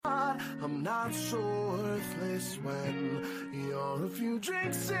I'm not so worthless when you're a few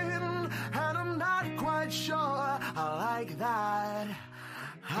drinks in, and I'm not quite sure I like that.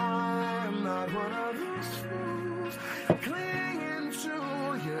 I'm not one of those fools clinging to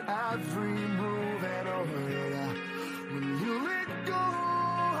your every move, and when you let go,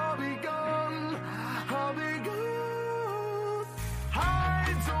 I'll be gone, I'll be gone.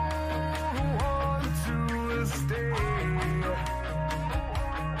 I don't want to stay anywhere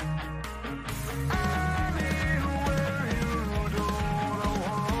you don't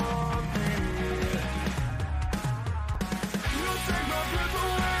want me. You take my breath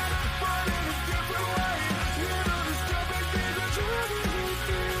away, but in a different way. You know the stupid things that drive me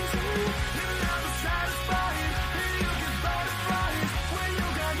crazy. You're never satisfied, and you get butterflies when you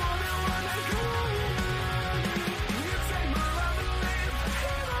got more than one that call you. You take my love and leave,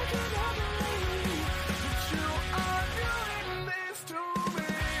 and I cannot believe that you are doing this to me.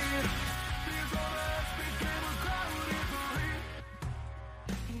 These old lights became a crowded parade.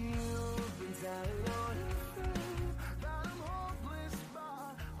 You've been telling all your friends that I'm hopeless,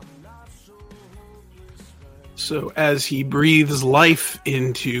 but I'm not so hopeless. So as he breathes life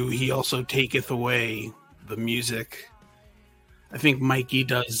into, he also taketh away the music. I think Mikey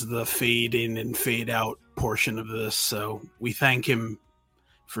does the fade in and fade out portion of this, so we thank him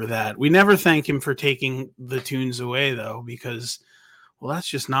for that. We never thank him for taking the tunes away, though, because, well, that's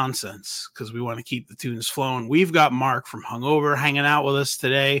just nonsense, because we want to keep the tunes flowing. We've got Mark from Hungover hanging out with us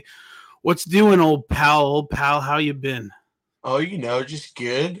today. What's doing, old pal? Old pal, how you been? Oh, just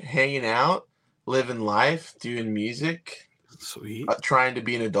good, hanging out, living life, doing music, Sweet. trying to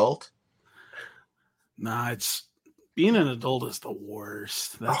be an adult. Nah, it's being an adult is the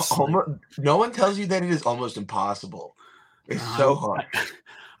worst. That's No one tells you that it is almost impossible. It's so hard.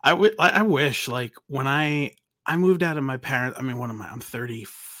 I wish, like, when I moved out of my parents. I mean, what am I? I'm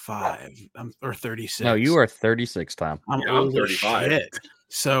 35. Or 36. No, you are 36, Tom. I'm Yeah, old I'm as 35. shit.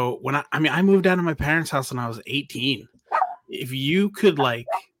 So when I moved out of my parents' house when I was 18. If you could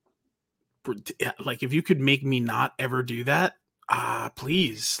if you could make me not ever do that,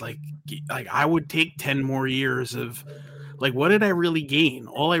 please, like I would take 10 more years of, like, what did I really gain?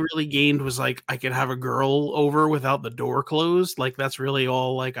 All I really gained was, like, I could have a girl over without the door closed. Like, that's really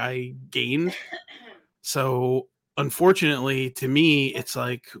all, like, I gained. So unfortunately to me, it's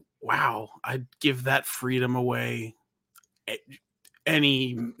like, wow, I'd give that freedom away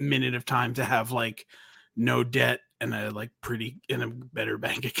any minute of time to have, like, no debt and a better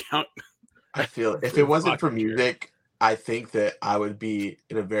bank account. I feel if it wasn't for music, I think that I would be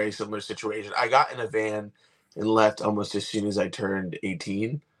in a very similar situation. I got in a van and left almost as soon as I turned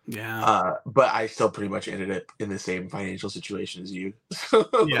 18. Yeah. But I still pretty much ended up in the same financial situation as you.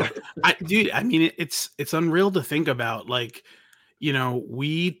 Yeah. I mean, it's unreal to think about. Like,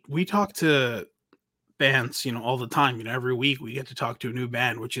 we talk to bands, all the time. Every week we get to talk to a new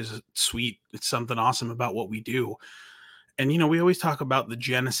band, which is sweet. It's something awesome about what we do. And, we always talk about the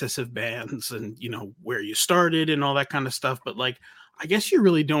genesis of bands and, where you started and all that kind of stuff. But, like, I guess you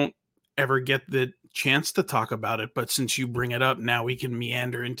really don't ever get the chance to talk about it. But since you bring it up, now we can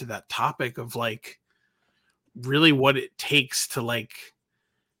meander into that topic of, like, really what it takes to, like,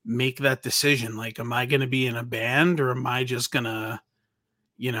 make that decision. Like, am I going to be in a band, or am I just going to,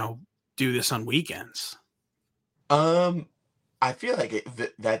 do this on weekends? I feel like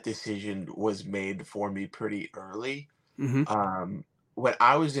that decision was made for me pretty early. Mm-hmm. When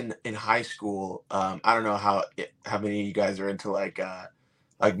I was in high school, I don't know how many of you guys are into like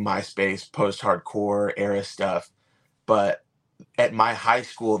MySpace, post-hardcore era stuff, but at my high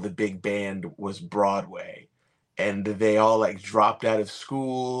school, the big band was Broadway, and they all like dropped out of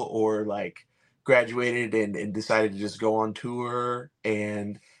school or like graduated and decided to just go on tour.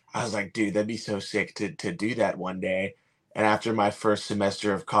 And I was like, dude, that'd be so sick to do that one day. And after my first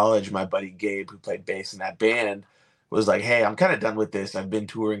semester of college, my buddy Gabe, who played bass in that band, was like, hey, I'm kind of done with this. I've been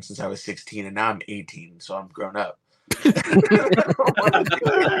touring since I was 16 and now I'm 18, so I'm grown up.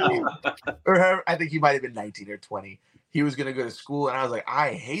 Or I think he might have been 19 or 20. He was going to go to school, and I was like,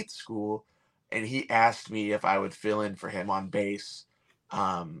 I hate school. And he asked me if I would fill in for him on bass.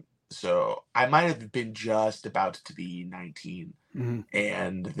 So I might have been just about to be 19. Mm-hmm.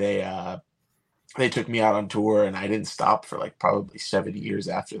 And they took me out on tour, and I didn't stop for like probably 7 years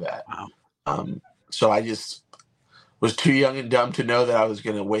after that. Wow. So I just was too young and dumb to know that I was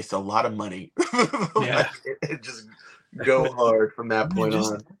going to waste a lot of money. Yeah. and just go hard from that point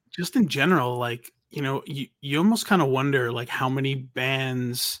on. Just in general, like, you almost kind of wonder, like, how many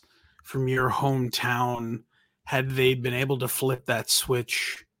bands from your hometown, had they been able to flip that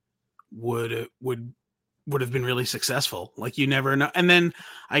switch, would would have been really successful. Like, you never know. And then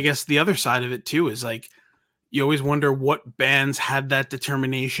I guess the other side of it too is like, you always wonder what bands had that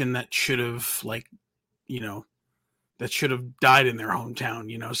determination that should have, like, that should have died in their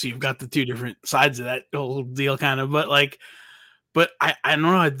hometown. So you've got the two different sides of that whole deal kind of, but I don't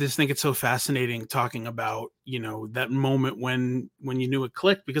know. I just think it's so fascinating talking about, that moment when you knew it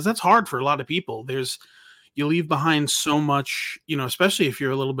clicked, because that's hard for a lot of people. You leave behind so much, especially if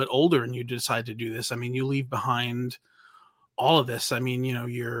you're a little bit older and you decide to do this. I mean, you leave behind all of this. I mean,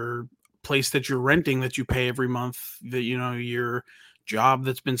 your place that you're renting that you pay every month, that, your job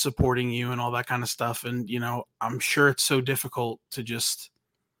that's been supporting you and all that kind of stuff. And, I'm sure it's so difficult to just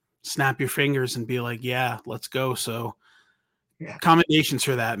snap your fingers and be like, yeah, let's go. So Yeah, commendations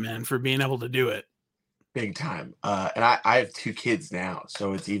for that, man, for being able to do it. big time. And I have 2 kids now,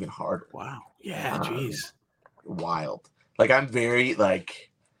 so it's even harder. Wow. Yeah. Jeez. Wild. Like I'm very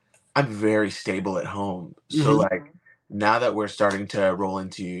stable at home. So Mhm. like now that we're starting to roll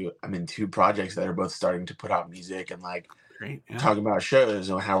into, I'm in 2 projects that are both starting to put out music and like Great. Yeah. talking about shows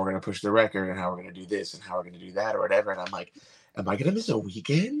and how we're going to push the record and how we're going to do this and how we're going to do that or whatever. And I'm like, am I going to miss a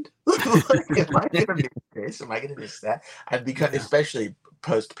weekend? Like, am I going to miss this? Am I going to miss that? I've become, Yeah. especially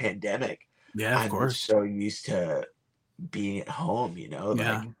post pandemic, Yeah, of I'm course. so used to being at home, like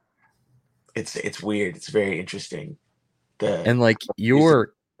Yeah. it's weird. It's very interesting. And like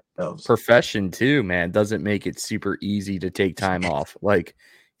your profession too, man, doesn't make it super easy to take time off. Like,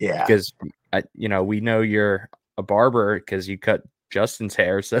 yeah, because we know you're a barber because you cut Justin's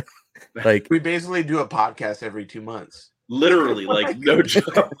hair. So like we basically do a podcast every 2 months. Literally, like no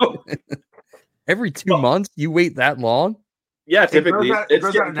joke. every 2 months, you wait that long? Yeah, typically it's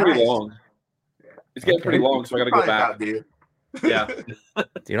goes getting out pretty nice. long. It's getting pretty long, so I gotta go back. Dude. Yeah.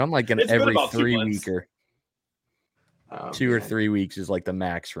 Dude, I'm like an It's been every about 2 3 months. weeker. Oh, 2 or man. 3 weeks is like the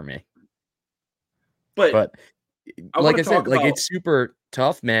max for me. But But I like wanna I said, talk like about- it's super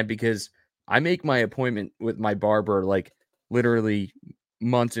tough, man, because I make my appointment with my barber like literally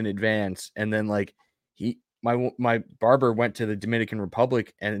months in advance, and then like my barber went to the Dominican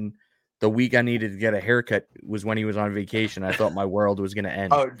Republic, and the week I needed to get a haircut was when he was on vacation. I thought my world was gonna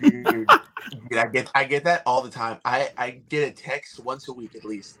end. Oh, dude, I get that all the time. I get a text once a week at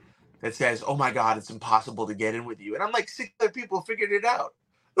least that says, "Oh my God, it's impossible to get in with you," and I'm like, 6 other people figured it out.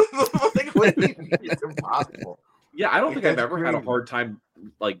 Like, what do you mean it's impossible? yeah, I don't think I've ever had a crazy. hard time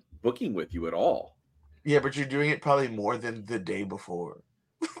like booking with you at all. Yeah, but you're doing it probably more than the day before.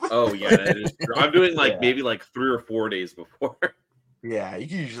 Oh yeah, that is true. I'm doing like Yeah. maybe like 3 or 4 days before. Yeah, you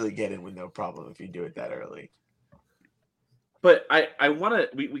can usually get in with no problem if you do it that early. But I want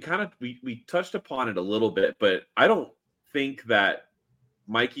to we touched upon it a little bit, but I don't think that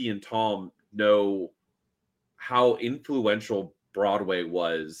Mikey and Tom know how influential Broadway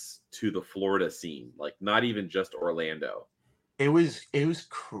was to the Florida scene, like not even just Orlando. It was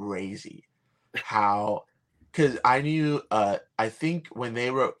crazy how, because I knew I think when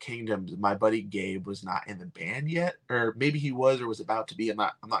they wrote Kingdoms, my buddy Gabe was not in the band yet, or maybe he was or was about to be. I'm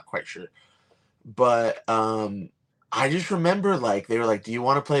not quite sure. But I just remember like they were like, "Do you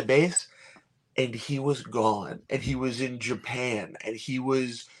want to play bass?" And he was gone, and he was in Japan, and he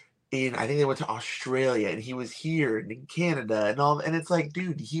was in, I think they went to Australia, and he was here and in Canada and all. And it's like,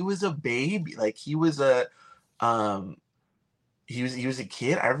 dude, he was a baby. Like he was a he was a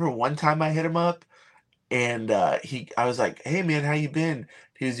kid. I remember one time I hit him up, and I was like, "Hey man, how you been?"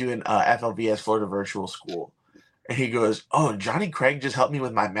 He was doing FLVS, Florida Virtual School, and he goes, "Oh, Johnny Craig just helped me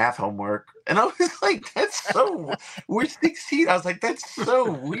with my math homework," and I was like, "That's so we're 16." I was like, "That's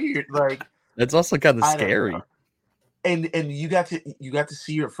so weird." Like That's also kind of I don't scary. know. And you got to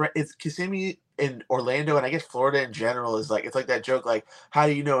see your friend. It's Kissimmee in Orlando, and I guess Florida in general is like, it's like that joke, like, how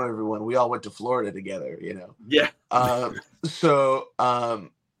do you know everyone? We all went to Florida together, Yeah. So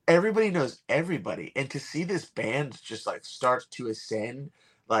everybody knows everybody, and to see this band just like start to ascend,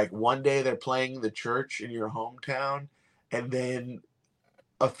 like one day they're playing the church in your hometown, and then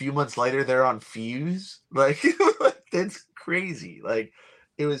a few months later they're on Fuse, like that's crazy. Like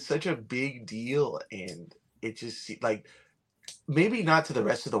it was such a big deal, and it just seemed like, maybe not to the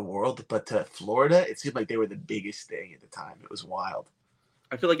rest of the world, but to Florida, it seemed like they were the biggest thing at the time. It was wild.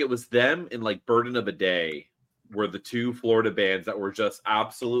 I feel like it was them and like Burden of a Day were the two Florida bands that were just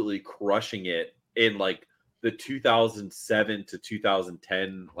absolutely crushing it in like the 2007 to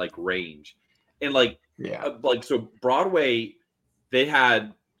 2010 like range. And like, Yeah. So Broadway, they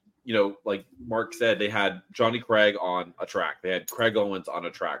had, like Mark said, they had Johnny Craig on a track. They had Craig Owens on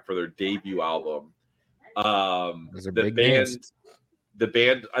a track for their debut album. Those are big names. The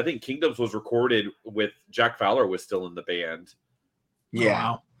band, I think Kingdoms was recorded with Jack Fowler was still in the band. Yeah.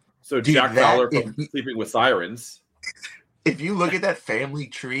 Wow. So Dude, Jack that Fowler from Sleeping with Sirens. if you look at that family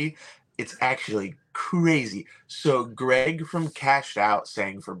tree, it's actually crazy. So Greg from Cashed Out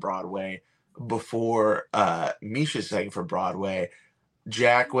sang for Broadway before Misha sang for Broadway.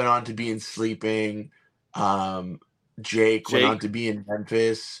 Jack went on to be in Sleeping. Jake went on to be in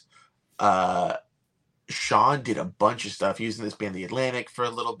Memphis. Sean did a bunch of stuff. He was in this band, The Atlantic, for a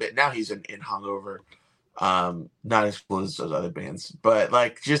little bit. Now he's in Hungover. Not as cool as those other bands, but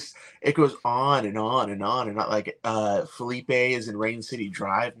like just it goes on and on and on and on. Like Felipe is in Rain City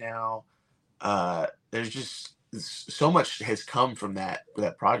Drive now. There's just so much has come from that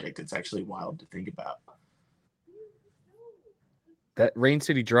project. It's actually wild to think about. That Rain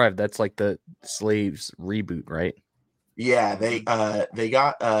City Drive, that's like the Slaves reboot, right? Yeah, they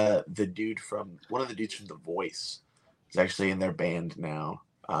got the dude from one of the dudes from The Voice is actually in their band now.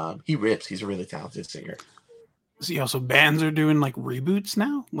 He rips. He's a really talented singer. See, also bands are doing like reboots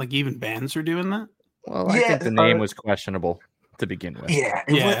now. Like even bands are doing that. Well, I think the name was questionable to begin with. Yeah,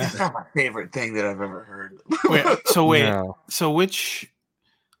 it's not my favorite thing that I've ever heard. So which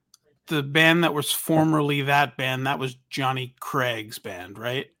the band that was formerly that band, that was Johnny Craig's band,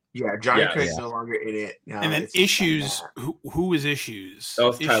 right? Yeah, Johnny Craig's no longer in it now. And then Issues, who was Issues? That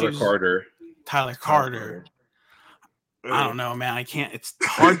was Tyler Carter. Tyler Carter. I don't know, man. I can't. It's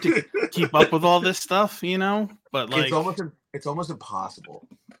hard to keep up with all this stuff, you know. But like, it's almost impossible.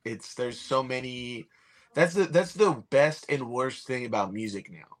 There's so many. That's the best and worst thing about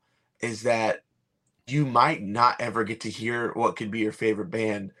music now, is that you might not ever get to hear what could be your favorite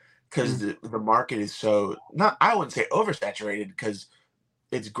band because the market is so not. I wouldn't say oversaturated because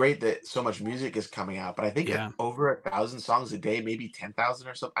it's great that so much music is coming out, but I think over 1,000 songs a day, maybe 10,000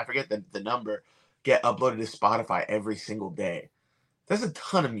 or something. I forget the number. Get uploaded to Spotify every single day. That's a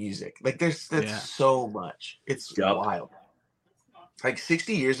ton of music. Like that's so much. It's wild. Like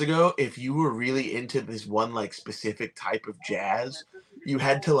 60 years ago, if you were really into this one like specific type of jazz, you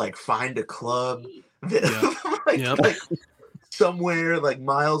had to like find a club that like somewhere like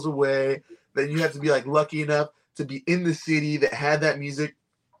miles away. Then you have to be like lucky enough to be in the city that had that music.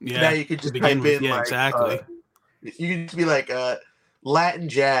 Yeah. Now you could just type in like exactly. You can just be like Latin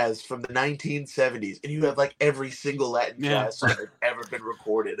jazz from the 1970s, and you have like every single Latin jazz song that's ever been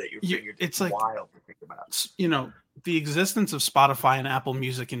recorded at your fingertips. It's like wild to think about. You know, the existence of Spotify and Apple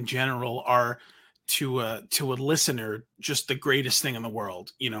Music in general are to a listener just the greatest thing in the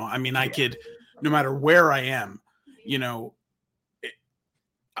world. You know, I mean, I could, no matter where I am, you know,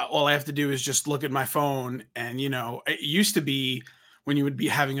 all I have to do is just look at my phone, and you know, it used to be when you would be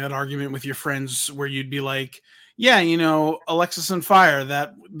having an argument with your friends where you'd be like, yeah, you know, Alexis on fire,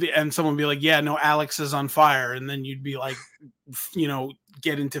 and someone would be like, yeah, no, Alex is on fire. And then you'd be like, you know,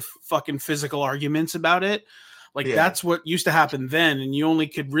 get into fucking physical arguments about it. Like that's what used to happen then. And you only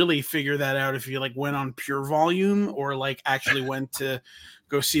could really figure that out if you like went on pure volume or like actually went to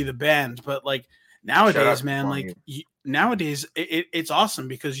go see the band. But like nowadays, man, like nowadays it's awesome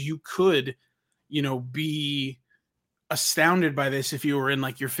because you could, you know, be astounded by this if you were in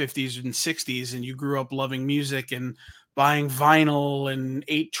like your 50s and 60s and you grew up loving music and buying vinyl and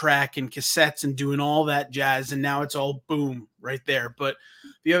 8-track and cassettes and doing all that jazz, and now it's all boom right there. But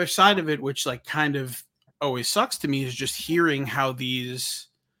the other side of it, which like kind of always sucks to me, is just hearing how these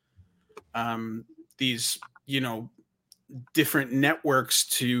you know, different networks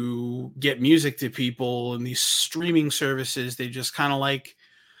to get music to people and these streaming services, they just kind of like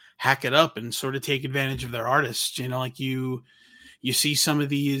hack it up and sort of take advantage of their artists. You know, like you see some of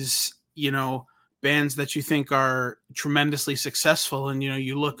these, you know, bands that you think are tremendously successful, and you know,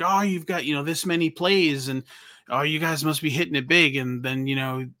 you look, oh, you've got, you know, this many plays, and oh, you guys must be hitting it big, and then you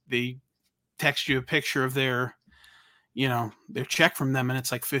know, they text you a picture of their, you know, their check from them, and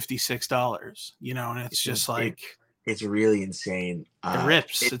it's like $56, you know, and it's just like it's really insane. It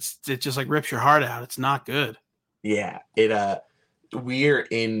rips. It just like rips your heart out. It's not good. Yeah, we're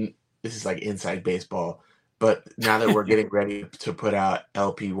in, this is like inside baseball, but now that we're getting ready to put out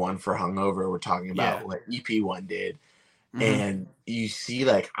LP1 for Hungover, we're talking about what EP1 did. And you see,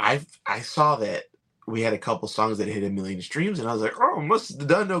 like, I saw that we had a couple songs that hit 1 million streams, and I was like, oh, must have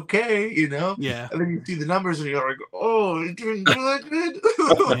done okay, you know? Yeah. And then you see the numbers, and you're like, oh, it's doing good.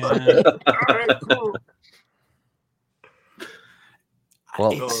 All right, cool.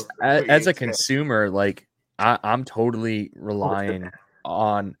 Well, as a consumer, like, I'm totally relying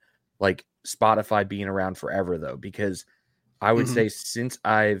on like Spotify being around forever though, because I would say since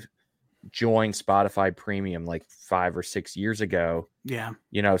I've joined Spotify Premium like 5 or 6 years ago,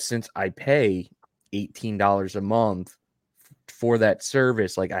 you know, since I pay $18 a month for that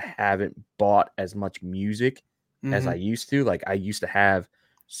service, like I haven't bought as much music as I used to. Like I used to have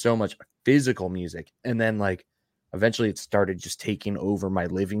so much physical music. And then like eventually it started just taking over my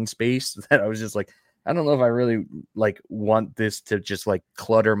living space that I was just like, I don't know if I really like want this to just like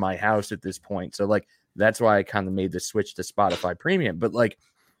clutter my house at this point. So like that's why I kind of made the switch to Spotify Premium. But like,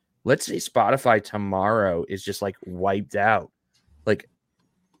 let's say Spotify tomorrow is just like wiped out. Like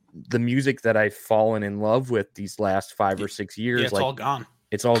the music that I've fallen in love with these last 5 or 6 years, Yeah, it's like all gone.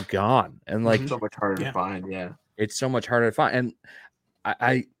 it's all gone. And like So much harder Yeah. to find. Yeah. it's so much harder to find. And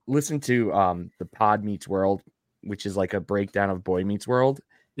I listened to the Pod Meets World, which is like a breakdown of Boy Meets World.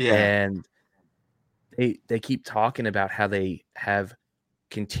 Yeah. And they keep talking about how they have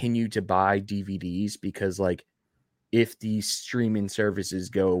continued to buy DVDs because like if these streaming services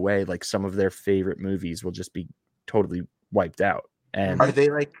go away, like some of their favorite movies will just be totally wiped out. And Are they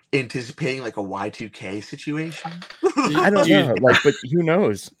like anticipating like a Y2K situation? I don't Dude. know, like, but who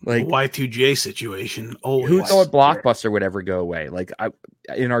knows? Like, Y2J situation. Always. who thought Blockbuster would ever go away? Like,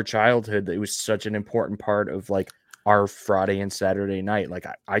 in our childhood, it was such an important part of like our Friday and Saturday night. Like,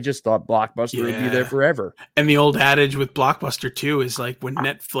 I just thought Blockbuster would be there Yeah. forever. And the old adage with Blockbuster too is like when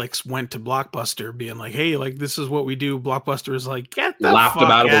Netflix went to Blockbuster, being like, "Hey, like this is what we do." Blockbuster is like, "Get the Laughed fuck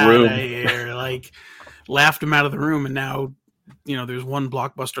him out of the outta room." here!" Like, laughed him out of the room, and now, you know, there's one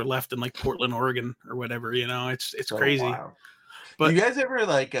Blockbuster left in like Portland, Oregon, or whatever. You know, it's So crazy. wild. But Do you guys ever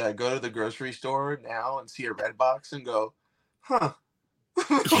like go to the grocery store now and see a red box and go, huh?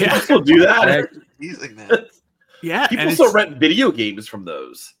 Yeah. People do that. Using that. yeah, People and still it's- rent video games from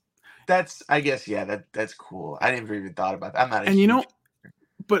those. That's, I guess, yeah, that's cool. I never even thought about that. I'm not a and you huge- know,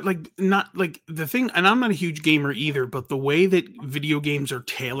 but like not like the thing, and I'm not a huge gamer either, but the way that video games are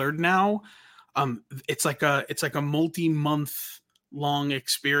tailored now, it's like a multi-month long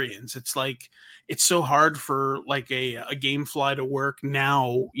experience. It's like it's so hard for like a GameFly to work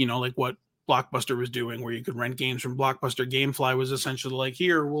now, you know, like what Blockbuster was doing, where you could rent games from Blockbuster. GameFly was essentially like,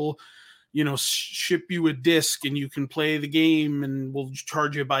 here, we'll, you know, ship you a disc and you can play the game and we'll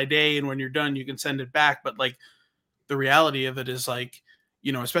charge you by day, and when you're done you can send it back. But like the reality of it is like,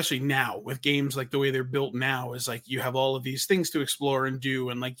 you know, especially now with games like the way they're built now, is like you have all of these things to explore and do,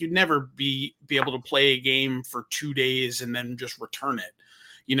 and like you'd never be able to play a game for 2 days and then just return it.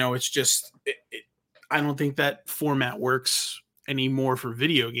 You know, it's just I don't think that format works anymore for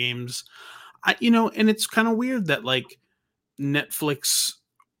video games. You know, and it's kind of weird that like Netflix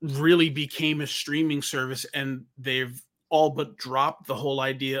really became a streaming service and they've all but dropped the whole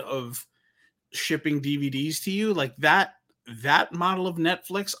idea of shipping DVDs to you. Like that model of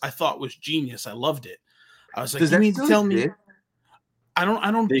Netflix I thought was genius. I loved it. I was like, Does you that need to still tell me. exist? I don't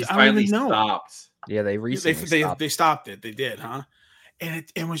They I don't finally even know. stopped. Yeah, they recently stopped. They stopped it. They did, huh? And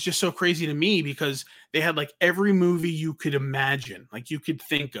it was just so crazy to me because they had like every movie you could imagine, like you could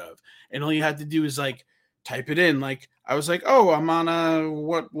think of, and all you had to do is like type it in. Like I was like, oh, I'm on a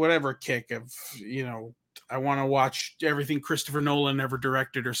whatever kick of, you know, I want to watch everything Christopher Nolan ever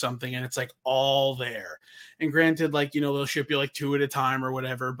directed or something, and it's like all there. And granted, like, you know, they'll ship you like 2 at a time or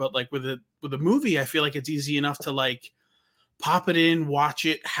whatever, but like with a movie, I feel like it's easy enough to like pop it in, watch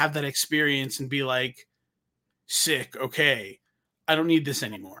it, have that experience, and be like, sick, okay, I don't need this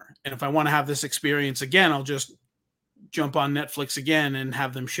anymore. And if I want to have this experience again, I'll just jump on Netflix again and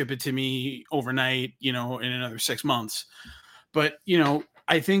have them ship it to me overnight, you know, in another 6 months. But, you know,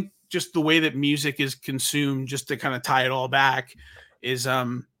 I think just the way that music is consumed, just to kind of tie it all back, is,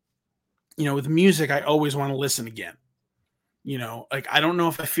 you know, with music, I always want to listen again. You know, like, I don't know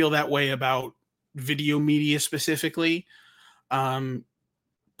if I feel that way about video media specifically.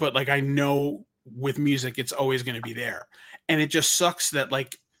 But like, I know with music, it's always going to be there. And it just sucks that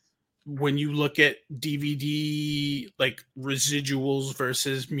like, when you look at DVD, like residuals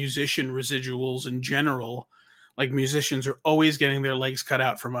versus musician residuals in general, like musicians are always getting their legs cut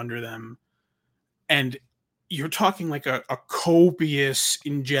out from under them. And you're talking like a copious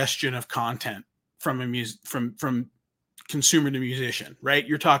ingestion of content from from consumer to musician, right?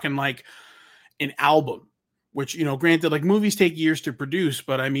 You're talking like an album, which, you know, granted, like movies take years to produce,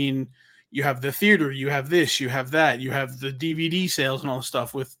 but I mean, you have the theater, you have this, you have that, you have the DVD sales and all this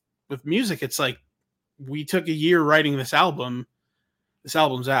stuff. With music, it's like, we took a year writing this album. This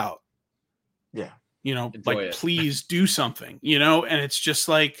album's out. Yeah. You know, Enjoy like, it. please do something, you know? And it's just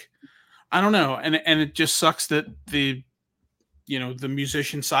like, I don't know. And it just sucks that the, you know, the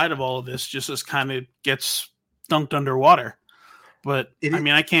musician side of all of this just kind of gets dunked underwater. But I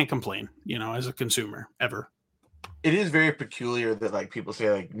mean, I can't complain, you know, as a consumer ever. It is very peculiar that like people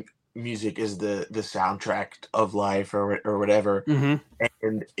say like music is the soundtrack of life or whatever. Mm-hmm.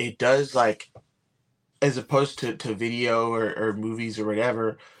 And it does, like, as opposed to video or movies or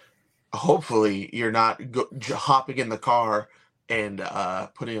whatever, hopefully you're not hopping in the car and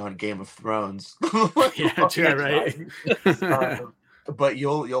putting on Game of Thrones. Yeah, yeah, right. But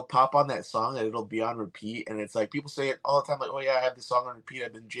you'll pop on that song and it'll be on repeat, and it's like people say it all the time, like, oh yeah, I have this song on repeat,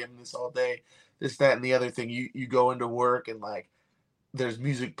 I've been jamming this all day, this, that, and the other thing. You go into work and like there's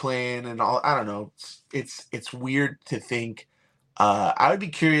music playing and all. I don't know. It's weird to think. I would be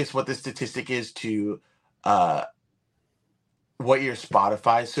curious what the statistic is to what your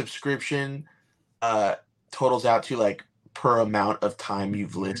Spotify subscription totals out to, like, per amount of time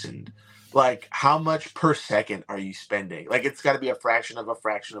you've listened. Like, how much per second are you spending? Like, it's got to be a fraction of a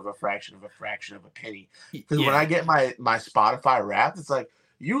fraction of a fraction of a fraction of a penny. Because when I get my Spotify Wrapped, it's like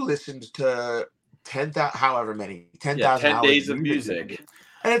you listened to 10,000, however many, 10,000 10 hours days of music.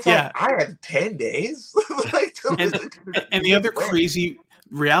 and it's like I had 10 days. Like, to listen to this and the other crazy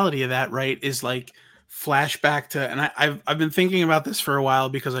reality of that, right, is like flashback to, and I've been thinking about this for a while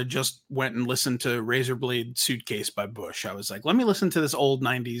because I just went and listened to Razorblade Suitcase by Bush. I was like, let me listen to this old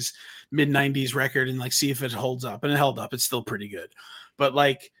 90s, mid 90s record and like see if it holds up. And it held up. It's still pretty good. But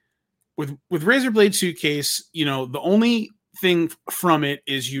like with Razorblade Suitcase, you know, the only thing from it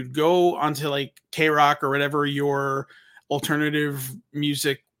is you'd go onto like K-Rock or whatever your alternative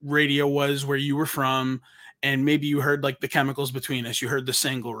music radio was where you were from, and maybe you heard like The Chemicals Between Us, you heard the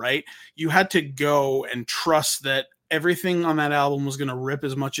single, right? You had to go and trust that everything on that album was going to rip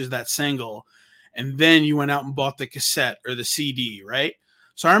as much as that single, and then you went out and bought the cassette or the CD, right?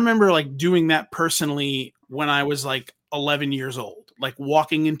 So I remember like doing that personally when I was like 11 years old, like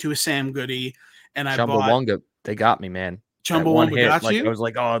walking into a Sam Goody and I bought Chumbawamba. They got me, man. Chumbawamba got like, you? I was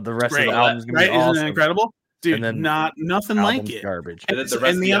like, oh, the rest Great. of the album's gonna be Right? awesome. Isn't that incredible? Dude, And then nothing like album's it. garbage. And then the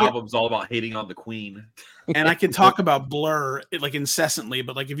rest of the album's all about hating on the Queen. And I can talk about Blur like incessantly,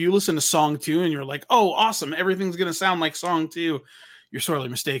 but like if you listen to song 2 and you're like, oh, awesome, everything's gonna sound like song 2, you're sorely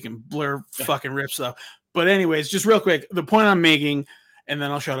mistaken. Blur fucking rips though. But anyways, just real quick, the point I'm making, and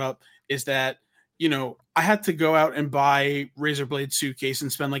then I'll shut up, is that, you know, I had to go out and buy Razorblade Suitcase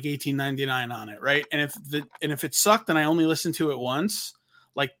and spend like $18.99 on it, right? And if it sucked and I only listened to it once,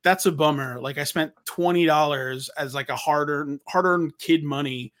 like that's a bummer. Like I spent $20 as like a hard-earned kid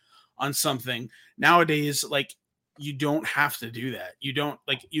money on something. Nowadays, like you don't have to do that. You don't,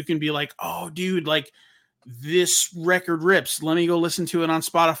 like, you can be like, oh dude, like this record rips, let me go listen to it on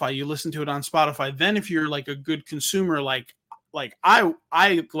Spotify. You listen to it on Spotify. Then if you're like a good consumer, like I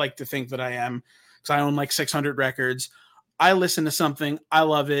like to think that I am, because I own like 600 records. I listen to something, I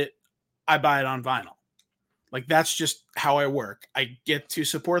love it, I buy it on vinyl. Like that's just how I work. I get to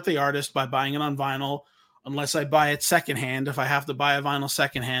support the artist by buying it on vinyl, unless I buy it secondhand. If I have to buy a vinyl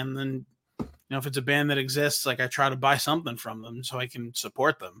secondhand, then, you know, if it's a band that exists, like I try to buy something from them so I can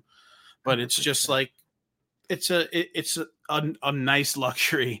support them. But it's just like it's a nice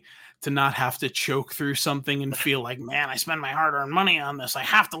luxury to not have to choke through something and feel like, man, I spend my hard-earned money on this, I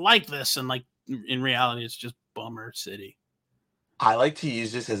have to like this, and like in reality, it's just bummer city. I like to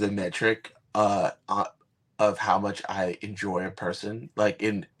use this as a metric of how much I enjoy a person, like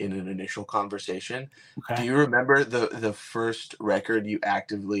in an initial conversation. Okay. Do you remember the first record you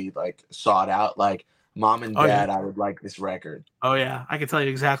actively like sought out? Like, Mom and Dad, I would like this record. Oh yeah, I can tell you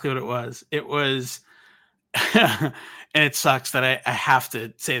exactly what it was. It was, and it sucks that I have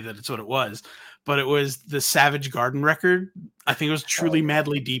to say that it's what it was, but it was the Savage Garden record. I think it was Truly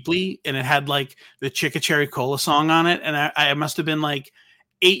Madly Deeply, and it had like the Chicka Cherry Cola song on it, and I must have been like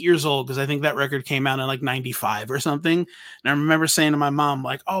 8 years old, because I think that record came out in like 95 or something. And I remember saying to my mom,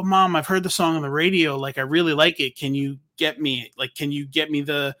 like, oh Mom, I've heard the song on the radio, like I really like it, can you get me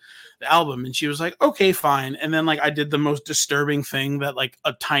the album? And she was like, okay, fine. And then like I did the most disturbing thing that like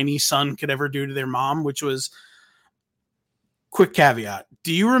a tiny son could ever do to their mom, which was, quick caveat,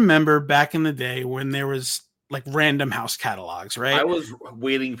 do you remember back in the day when there was like Random House catalogs, right? I was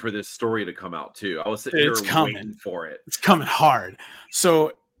waiting for this story to come out too. I was sitting here waiting for it. It's coming hard.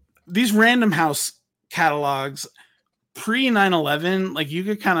 So these Random House catalogs pre 9/11, like you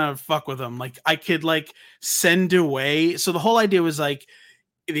could kind of fuck with them. Like I could like send away. So the whole idea was like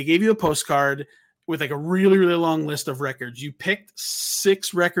they gave you a postcard with like a really, really long list of records. You picked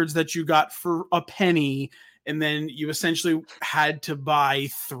 6 records that you got for a penny, and then you essentially had to buy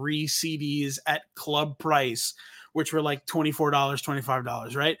 3 CDs at club price, which were like $24,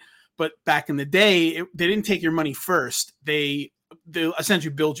 $25, right? But back in the day, they didn't take your money first. They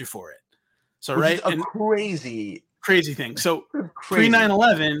essentially billed you for it. So, Which right? is a crazy thing. So pre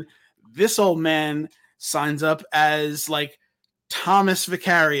 9/11, this old man signs up as like Thomas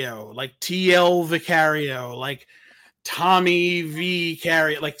Vicario, like TL Vicario, like Tommy V.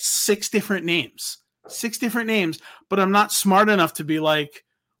 Vicario, like 6 different names. 6 different names, but I'm not smart enough to be like,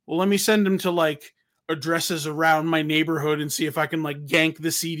 well, let me send him to like addresses around my neighborhood and see if I can like gank the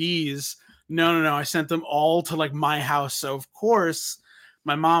CDs. No. I sent them all to like my house. So of course,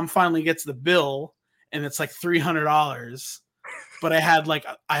 my mom finally gets the bill, and it's like $300. But I had like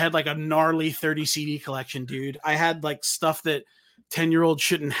a gnarly 30 CD collection, dude. I had like stuff that 10-year-olds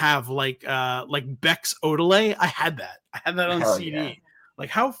shouldn't have, like Beck's Odelay. I had that on Hell CD. yeah.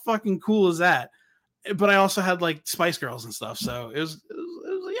 Like, how fucking cool is that? But I also had like Spice Girls and stuff, so it was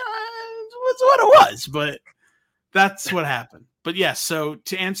it's what it was. But that's what happened. But yes, so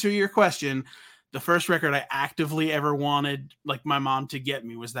to answer your question, the first record I actively ever wanted like my mom to get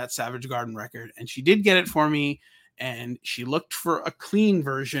me was that Savage Garden record, and she did get it for me. And she looked for a clean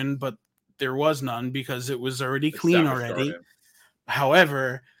version, but there was none because it was already clean already.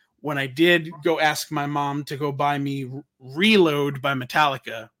 However, when I did go ask my mom to go buy me Reload by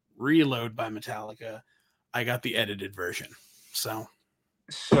Metallica, I got the edited version. So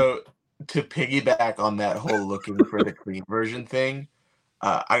to piggyback on that whole looking for the clean version thing,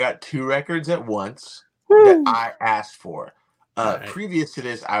 I got 2 records at once that I asked for. Right. Previous to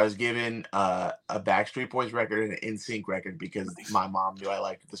this, I was given a Backstreet Boys record and an NSYNC record because my mom knew I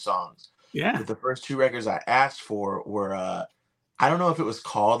liked the songs. Yeah. But the first 2 records I asked for were, I don't know if it was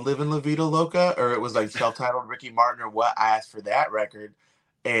called Livin' La Vida Loca or it was like self-titled Ricky Martin or what. I asked for that record.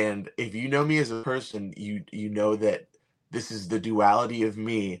 And if you know me as a person, you know that this is the duality of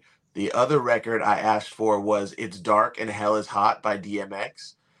me. The other record I asked for was It's Dark and Hell is Hot by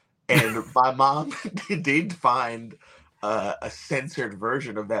DMX. And my mom did find a censored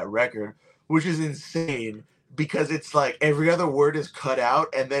version of that record, which is insane because it's like every other word is cut out,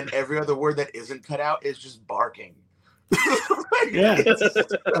 and then every other word that isn't cut out is just barking. Yeah,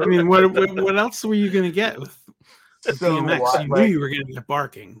 I mean, what else were you gonna get with DMX? You knew you were gonna get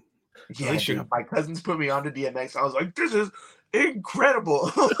barking. Yeah, dude, my cousins put me onto DMX. I was like, this is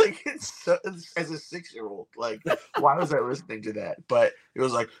incredible. Like, it's so, as a 6-year-old, like, why was I listening to that? But it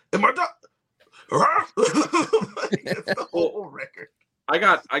was like, am I the whole record. I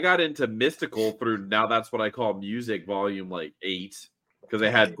got into Mystical through Now That's What I Call Music Volume like 8 because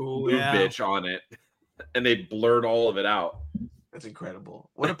they had Bitch on it, and they blurred all of it out. That's incredible.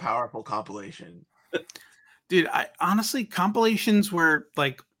 What a powerful compilation, dude. I honestly, compilations were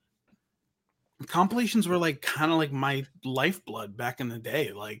like kind of like my lifeblood back in the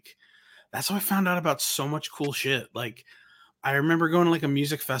day. Like, that's how I found out about so much cool shit. Like, I remember going to like a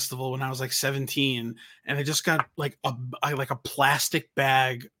music festival when I was like 17, and I just got like a plastic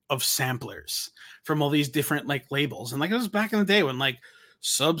bag of samplers from all these different like labels. And like, it was back in the day when like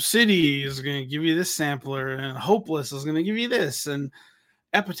Sub City is going to give you this sampler, and Hopeless is going to give you this, and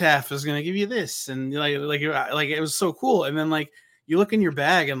Epitaph is going to give you this. And like it was so cool. And then like you look in your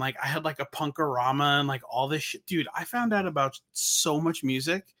bag, and like I had like a Punkorama and like all this shit. Dude, I found out about so much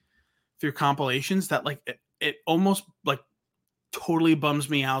music through compilations that like it almost like totally bums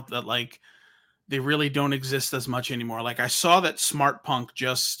me out that like they really don't exist as much anymore. Like, I saw that Smart Punk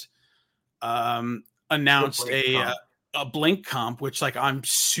just announced a Blink comp, which like I'm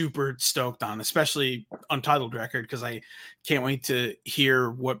super stoked on, especially Untitled record, because I can't wait to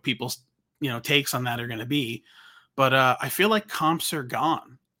hear what people's takes on that are going to be. But I feel like comps are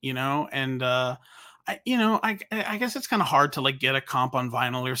gone, and I guess it's kind of hard to like get a comp on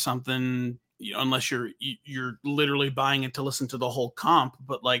vinyl or something, unless you're literally buying it to listen to the whole comp.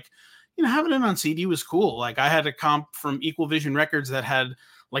 But like, having it on CD was cool. Like, I had a comp from Equal Vision Records that had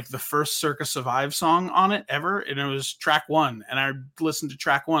like the first Circa Survive song on it ever, and it was track 1, and I listened to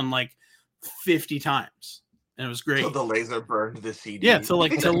track 1 like 50 times, and it was great. So the laser burned the CD. Yeah, so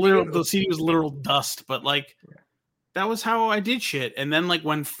like the CD was literal dust, but like that was how I did shit. And then like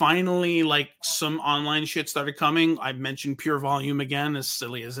when finally like some online shit started coming, I mentioned Pure Volume again, as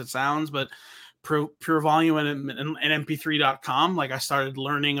silly as it sounds, but Pure Volume and mp3.com, like I started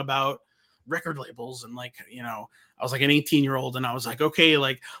learning about record labels, and like, I was like an 18-year-old, and I was like, okay,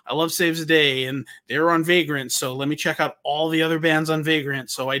 like I love Saves the Day, and they were on Vagrant, so let me check out all the other bands on Vagrant.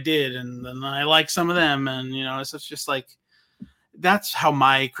 So I did, and then I liked some of them, and it's just like, that's how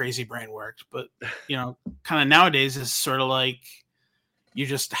my crazy brain worked. But kind of nowadays is sort of like you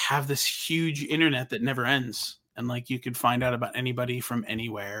just have this huge internet that never ends, and like you could find out about anybody from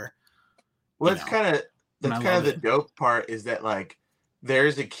anywhere. Well, that's kind of the dope part, is that like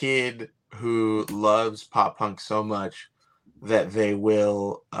there's a kid who loves pop punk so much that they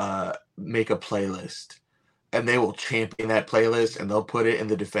will make a playlist, and they will champion that playlist, and they'll put it in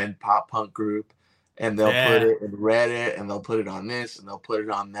the Defend Pop Punk group, and they'll put it in Reddit, and they'll put it on this, and they'll put it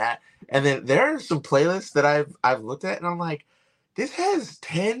on that. And then there are some playlists that I've looked at, and I'm like, this has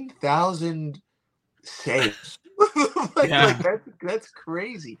 10,000 saves. like that's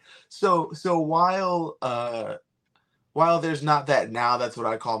crazy. So while there's not that now, that's what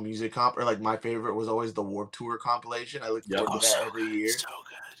I call music comp, or like my favorite was always the Warped Tour compilation. I look forward to that every year. So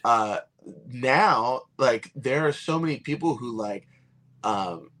good. Now, like there are so many people who like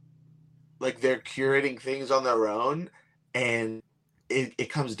they're curating things on their own, and it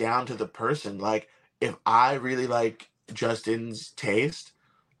comes down to the person. Like if I really like Justin's taste,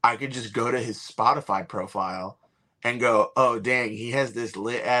 I could just go to his Spotify profile and go, oh dang, he has this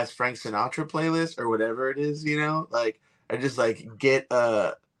lit ass Frank Sinatra playlist or whatever it is, like I just like get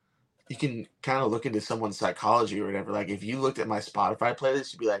you can kind of look into someone's psychology or whatever. Like if you looked at my Spotify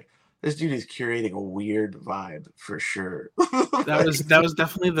playlist, you'd be like, this dude is curating a weird vibe for sure. That was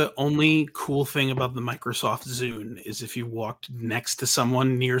definitely the only cool thing about the Microsoft Zune is if you walked next to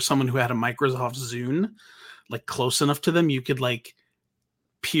someone near someone who had a Microsoft Zune, like close enough to them, you could like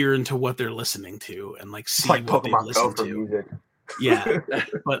peer into what they're listening to and like see like what they Pokemon listen Go for to. music. Yeah.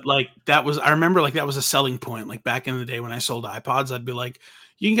 But like I remember like that was a selling point. Like back in the day when I sold iPods, I'd be like,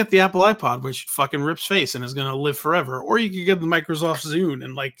 you can get the Apple iPod, which fucking rips face and is going to live forever. Or you could get the Microsoft Zune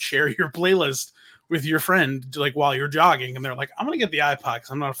and like share your playlist with your friend like while you're jogging. And they're like, I'm going to get the iPod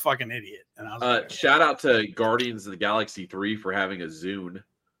because I'm not a fucking idiot. And I was like, shout out to Guardians of the Galaxy 3 for having a Zune.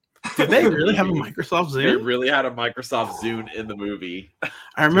 did they really have a Microsoft They Zune? really had a Microsoft Zune in the movie.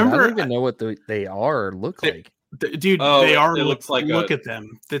 I remember. I don't even know what they are or look like. Dude, Oh, they are. it looks like look at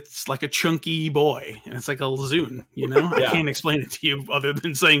them. It's like a chunky boy, and it's like a Zune. I Yeah. can't explain it to you other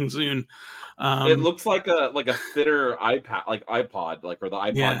than saying Zune. It looks like a fitter iPad, like iPod, like or the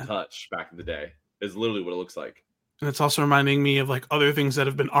iPod Yeah. Touch back in the day. Is literally what it looks like. And it's also reminding me of like other things that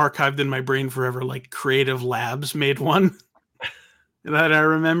have been archived in my brain forever. Like Creative Labs made one that I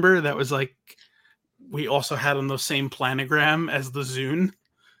remember. That was like we also had on the same planogram as the Zune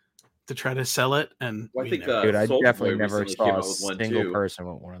to try to sell it. And Well, I think Dude, I Soulja definitely Boy never recently came saw a out with one single too. person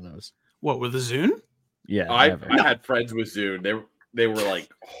with one of those. what with the Zune? Yeah, I never. had friends with Zune. They were like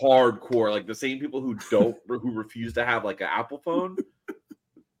hardcore, like the same people who refuse to have like an Apple phone.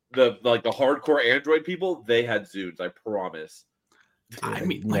 The hardcore Android people, they had Zunes. I promise. I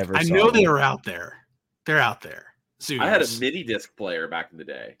mean, never I saw know they one. are out there. They're out there. Zunes. I had a mini disc player back in the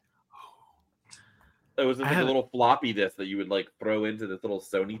day. It was like a little floppy disk that you would like throw into this little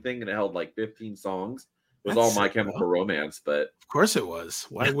Sony thing, and it held like 15 songs. It was That's all My sick, Chemical though. Romance, but Of course it was.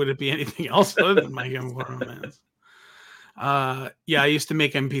 Why would it be anything else other than My Chemical Romance? Yeah, I used to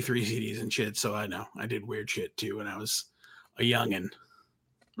make MP3 CDs and shit, so I know I did weird shit too when I was a youngin'.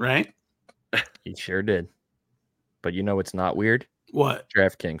 Right? He sure did. But you know what's not weird? What?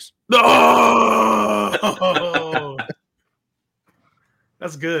 DraftKings. Oh!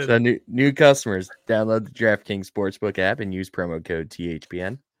 That's good. So new customers, download the DraftKings Sportsbook app and use promo code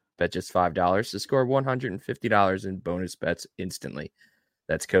THPN. Bet just $5 to score $150 in bonus bets instantly.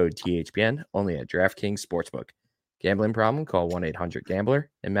 That's code THPN only at DraftKings Sportsbook. Gambling problem? Call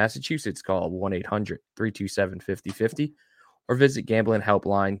 1-800-GAMBLER. In Massachusetts, call 1-800-327-5050 or visit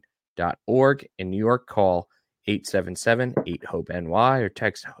gamblinghelpline.org. In New York, call 877-8-HOPE-NY or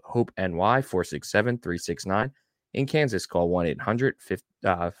text HOPE-NY 467-369. In Kansas, call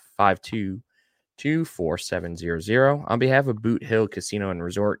 1-800-522-4700. On behalf of Boot Hill Casino and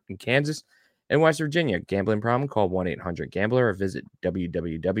Resort in Kansas and West Virginia, gambling problem? Call 1-800-GAMBLER or visit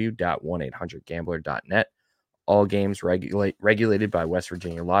www.1800gambler.net. All games regulated by West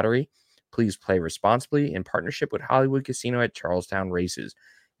Virginia Lottery. Please play responsibly in partnership with Hollywood Casino at Charlestown Races.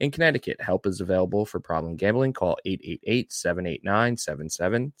 In Connecticut, help is available for problem gambling. Call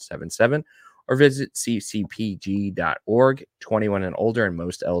 888-789-7777 or visit ccpg.org. 21 and older in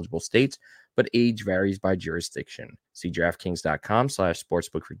most eligible states, but age varies by jurisdiction. See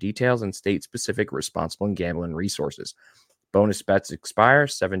DraftKings.com/sportsbook for details and state-specific responsible gambling resources. Bonus bets expire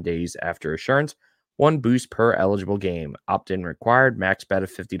 7 days after assurance. 1 boost per eligible game. Opt-in required. Max bet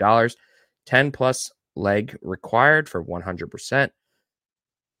of $50. 10-plus leg required for 100%.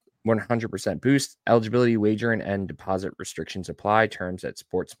 100% boost. Eligibility, wagering, and deposit restrictions apply. Terms at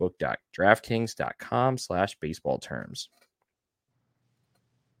sportsbook.draftkings.com/baseball terms.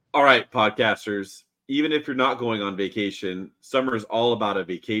 all right, podcasters. Even if you're not going on vacation, summer is all about a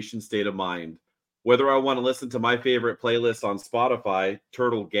vacation state of mind. Whether I want to listen to my favorite playlist on Spotify,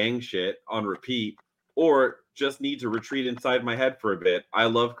 Turtle Gang Shit, on repeat, or just need to retreat inside my head for a bit, I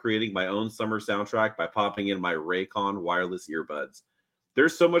love creating my own summer soundtrack by popping in my Raycon wireless earbuds.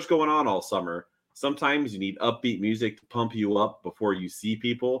 There's so much going on all summer. Sometimes you need upbeat music to pump you up before you see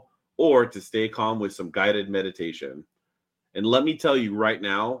people, or to stay calm with some guided meditation. And let me tell you right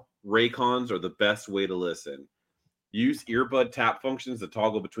now, Raycons are the best way to listen. Use earbud tap functions to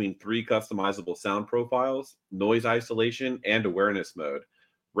toggle between 3 customizable sound profiles, noise isolation, and awareness mode.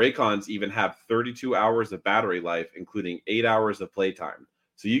 Raycons even have 32 hours of battery life, including 8 hours of playtime.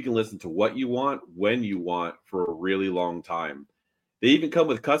 So you can listen to what you want, when you want, for a really long time. They even come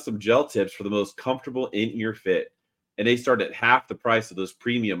with custom gel tips for the most comfortable in-ear fit. And they start at half the price of those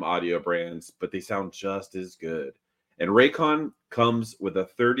premium audio brands, but they sound just as good. And Raycon comes with a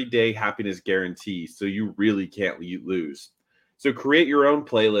 30-day happiness guarantee, so you really can't lose. So create your own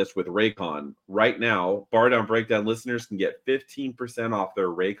playlist with Raycon. Right now, Bar Down Breakdown listeners can get 15% off their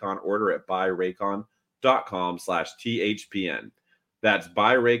Raycon order at buyraycon.com/THPN. That's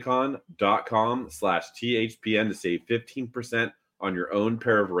buyraycon.com/THPN to save 15% on your own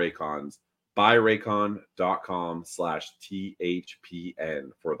pair of Raycons.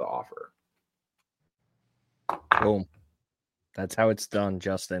 Buyraycon.com/THPN for the offer. Boom. That's how it's done,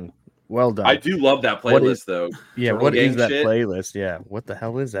 Justin. Well done. I do love that playlist, though. Yeah, Turtle what Gang is that shit. playlist? Yeah, what the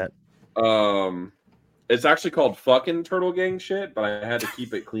hell is that? It's actually called fucking Turtle Gang shit, but I had to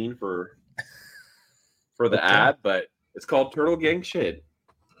keep it clean for the ad. But it's called Turtle Gang shit.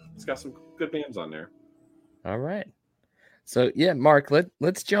 It's got some good bands on there. All right. So yeah, Mark,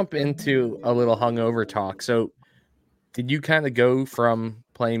 let's jump into a little Hungover talk. So, did you kind of go from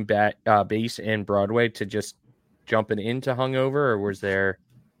playing bass and Broadway to just jumping into Hungover, or was there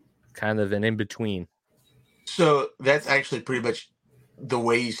kind of an in between? So that's actually pretty much the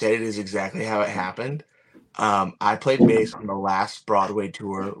way you said it is exactly how it happened. I played bass on the last Broadway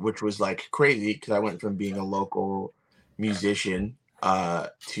tour, which was like crazy because I went from being a local musician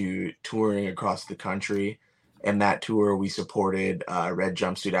to touring across the country. And that tour, we supported Red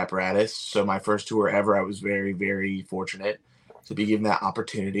Jumpsuit Apparatus. So my first tour ever, I was very, very fortunate to be given that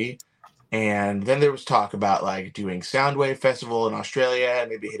opportunity. And then there was talk about like doing Soundwave Festival in Australia and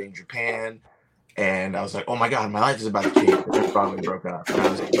maybe hitting Japan. And I was like, oh my God, my life is about to change. And then Broadway broke up. And I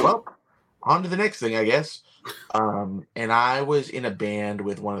was like, well, on to the next thing, I guess. And I was in a band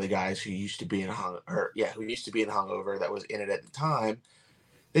with one of the guys who used to be in Hungover that was in it at the time.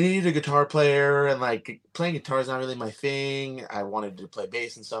 They needed a guitar player, and like playing guitar is not really my thing. I wanted to play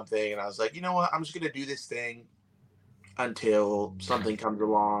bass and something, and I was like, you know what? I'm just gonna do this thing until something comes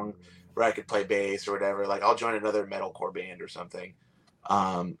along where I could play bass or whatever. Like I'll join another metalcore band or something.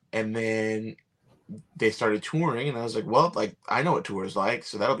 And then they started touring, and I was like, well, like I know what tour is like,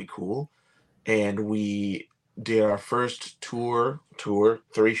 so that'll be cool. And we did our first tour,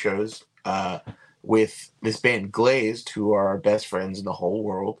 3 shows, with this band Glazed, who are our best friends in the whole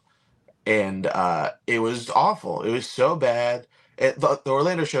world. And it was awful. It was so bad. The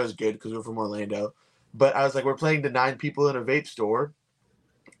Orlando show is good because we're from Orlando. But I was like, we're playing to 9 people in a vape store.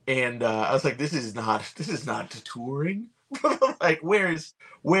 And I was like, this is not touring. Like, where's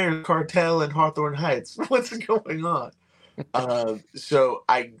Cartel and Hawthorne Heights? What's going on? So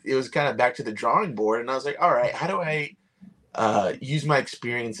it was kind of back to the drawing board, and I was like, all right, how do I use my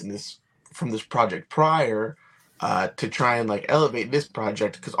experience from this project prior to try and like elevate this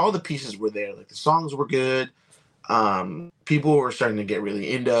project? Because all the pieces were there, like the songs were good. People were starting to get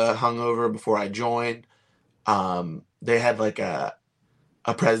really into Hungover before I joined. They had like a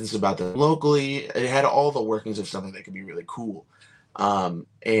presence about them locally. It had all the workings of something that could be really cool.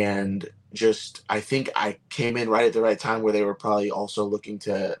 And just, I think I came in right at the right time where they were probably also looking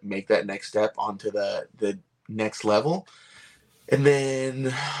to make that next step onto the next level. And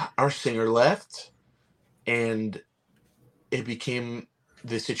then our singer left, and it became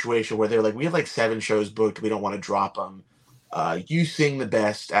this situation where they're like, we have like 7 shows booked. We don't want to drop them. You sing the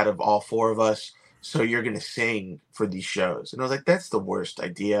best out of all 4 of us, so you're going to sing for these shows. And I was like, that's the worst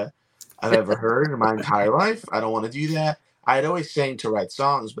idea I've ever heard in my entire life. I don't want to do that. I had always sang to write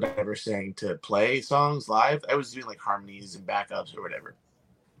songs, but I never sang to play songs live. I was doing like harmonies and backups or whatever.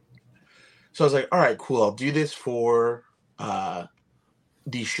 So I was like, all right, cool. I'll do this for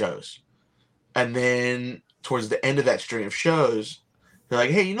these shows. And then towards the end of that string of shows, they're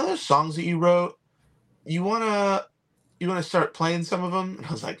like, hey, you know those songs that you wrote? You wanna start playing some of them? And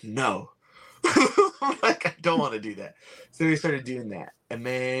I was like, no. Like, I don't want to do that. So we started doing that. And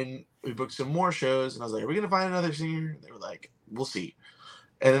then we booked some more shows, and I was like, are we going to find another singer? And they were like, we'll see.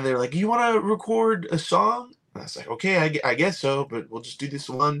 And then they were like, you want to record a song? And I was like, okay, I guess so, but we'll just do this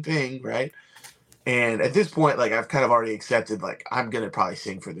one thing, right? And at this point, like, I've kind of already accepted, like, I'm going to probably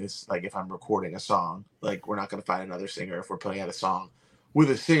sing for this. Like, if I'm recording a song, like, we're not going to find another singer if we're putting out a song with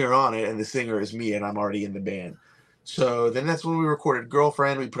a singer on it, and the singer is me, and I'm already in the band. So then that's when we recorded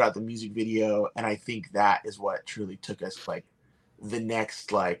Girlfriend. We put out the music video, and I think that is what truly took us, like, the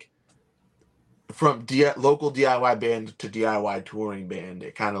next, like, from local DIY band to DIY touring band.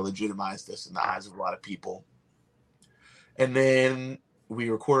 It kind of legitimized us in the eyes of a lot of people. And then we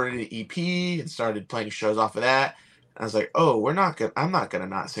recorded an EP and started playing shows off of that. And I was like, oh, I'm not gonna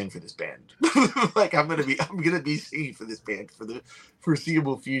not sing for this band. Like I'm gonna be singing for this band for the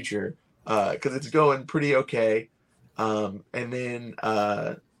foreseeable future. Because it's going pretty okay. And then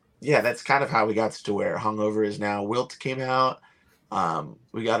yeah, that's kind of how we got to where Hungover is now. Wilt came out.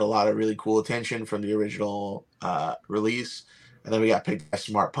 We got a lot of really cool attention from the original release. And then we got picked by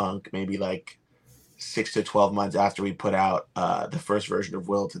Smart Punk maybe like 6 to 12 months after we put out the first version of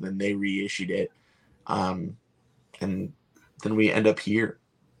Wilt, and then they reissued it. And then we end up here.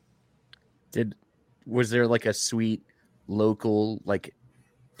 Was there like a sweet local like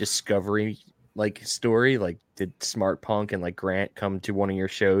discovery like story? Like did Smart Punk and like Grant come to one of your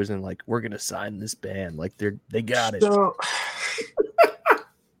shows and like, we're gonna sign this band, like they got it? So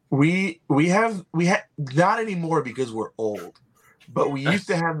we have not anymore because we're old, but we used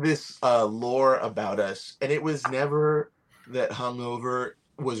to have this lore about us, and it was never that Hungover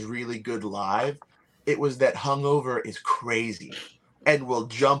was really good live. It was that Hungover is crazy and will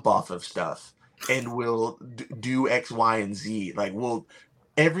jump off of stuff and will do X, Y, and Z. Like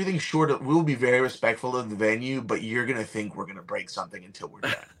everything short of, we'll be very respectful of the venue, but you're gonna think we're gonna break something until we're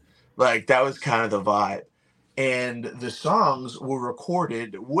done. Like that was kind of the vibe. And the songs were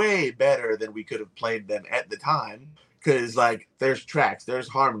recorded way better than we could have played them at the time. Because, like, there's tracks, there's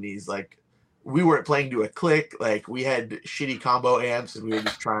harmonies. Like, we weren't playing to a click. Like, we had shitty combo amps, and we were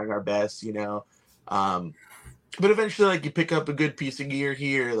just trying our best, you know. But eventually, like, you pick up a good piece of gear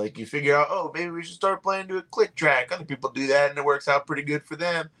here. Like, you figure out, oh, maybe we should start playing to a click track. Other people do that, and it works out pretty good for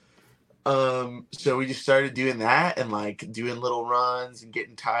them. So we just started doing that and, like, doing little runs and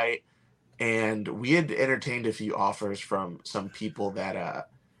getting tight. And we had entertained a few offers from some people that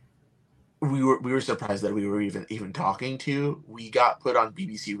we were surprised that we were even talking to. We got put on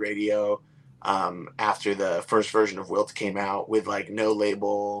BBC Radio after the first version of Wilt came out with like no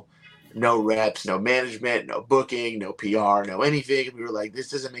label, no reps, no management, no booking, no PR, no anything. We were like, this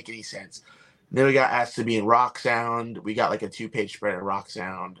doesn't make any sense. And then we got asked to be in Rock Sound. We got like a 2-page spread in Rock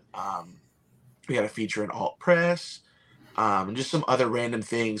Sound. We got a feature in Alt Press. And just some other random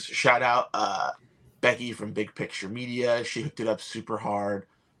things. Shout out Becky from Big Picture Media. She hooked it up super hard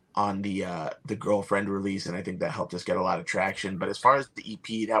on the Girlfriend release, and I think that helped us get a lot of traction. But as far as the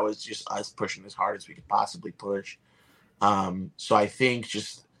EP, that was just us pushing as hard as we could possibly push. So I think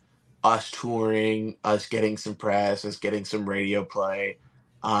just us touring, us getting some press, us getting some radio play,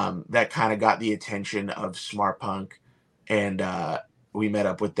 that kind of got the attention of Smart Punk, and we met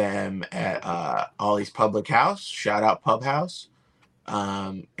up with them at Ollie's Public House. Shout out Pub House.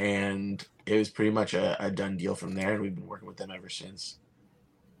 And it was pretty much a done deal from there. And we've been working with them ever since.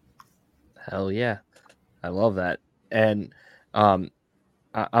 Hell yeah. I love that. And I'm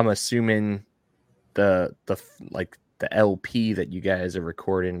assuming the LP that you guys are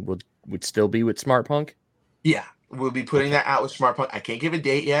recording would still be with Smart Punk? Yeah, we'll be putting that out with Smart Punk. I can't give a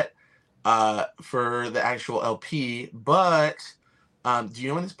date yet for the actual LP, but do you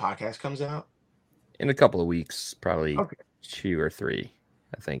know when this podcast comes out? In a couple of weeks, probably Okay. 2 or 3,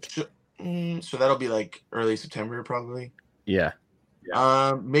 I think. So that'll be like early September, probably. Yeah.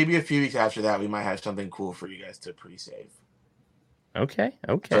 Maybe a few weeks after that, we might have something cool for you guys to pre-save. Okay.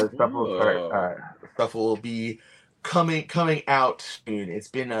 So stuff will be coming out soon. It's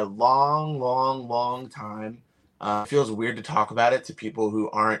been a long time. It feels weird to talk about it to people who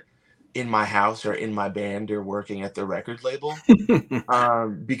aren't in my house or in my band or working at the record label,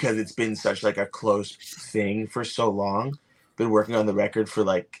 because it's been such like a close thing for so long. Been working on the record for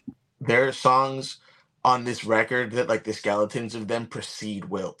like, there are songs on this record that like the skeletons of them precede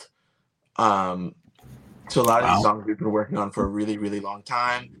Wilt. So a lot of these songs we've been working on for a really, really long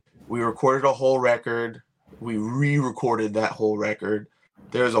time. We recorded a whole record. We re-recorded that whole record.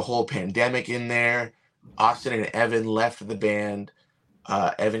 There's a whole pandemic in there. Austin and Evan left the band.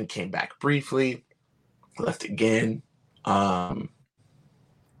 Evan came back briefly, left again. Evan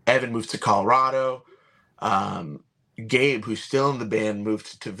moved to Colorado. Gabe, who's still in the band,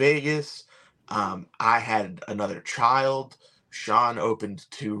 moved to Vegas. I had another child. Sean opened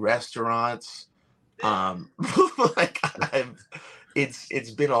 2 restaurants.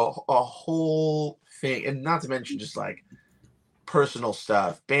 It's been a whole thing, and not to mention just like personal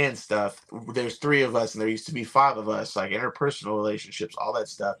stuff, band stuff. There's 3 of us and there used to be 5 of us, like interpersonal relationships, all that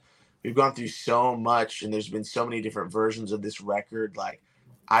stuff. We've gone through so much, and there's been so many different versions of this record. Like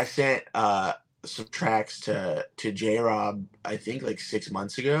I sent some tracks to J-Rob, I think like 6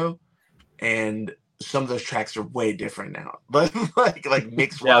 months ago, and some of those tracks are way different now. But like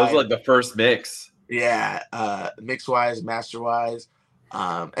mix wise. Yeah, it was like the first mix. Yeah, mix wise, master wise.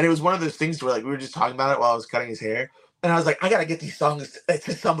 And it was one of those things where like we were just talking about it while I was cutting his hair. And I was like, I gotta get these songs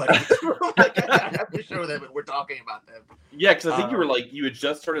to somebody. Like, I have to show them, and we're talking about them. Yeah, because I think you were like you had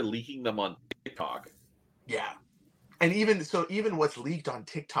just started leaking them on TikTok. Yeah, and even what's leaked on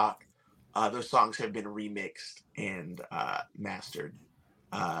TikTok, those songs have been remixed and mastered.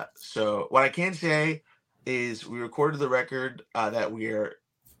 So what I can say is we recorded the record that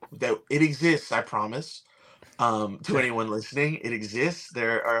it exists. I promise. To anyone listening, it exists.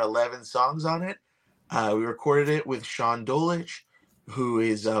 There are 11 songs on it. We recorded it with Sean Dolich, who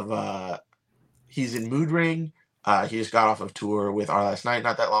is he's in Mood Ring. He just got off of tour with Our Last Night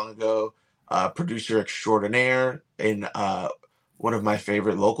not that long ago. Producer extraordinaire in one of my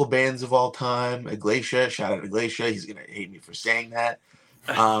favorite local bands of all time, Iglesia. Shout out to Iglesia. He's gonna hate me for saying that.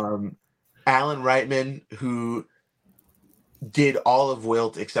 Alan Reitman, who did all of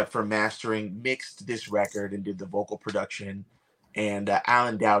Wilt except for mastering, mixed this record and did the vocal production, and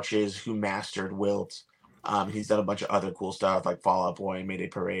Alan Douches, who mastered Wilt. He's done a bunch of other cool stuff like Fall Out Boy and Mayday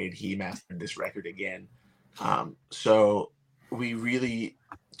Parade. He mastered this record again. So we really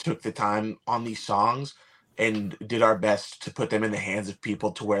took the time on these songs and did our best to put them in the hands of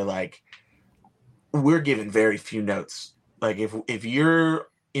people to where, like, we're given very few notes. Like, if you're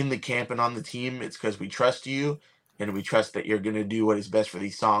in the camp and on the team, it's because we trust you and we trust that you're going to do what is best for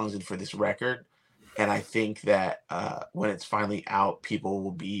these songs and for this record. And I think that when it's finally out, people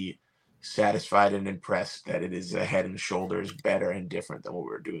will be satisfied and impressed that it is a head and shoulders better and different than what we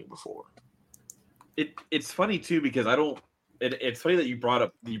were doing before. It's funny too, because it's funny that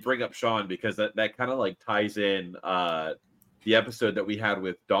you bring up Sean, because that kind of like ties in the episode that we had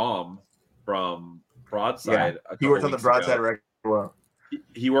with Dom from Broadside. Yeah, he worked on the Broadside record as well.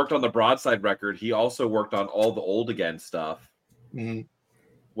 He worked on the Broadside record. He also worked on all the Old Again stuff. Mm-hmm.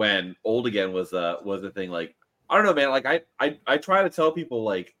 When Old Again was a thing. Like, I don't know, man. Like I try to tell people,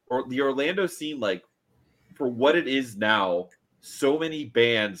 like, or the Orlando scene, like, for what it is now, so many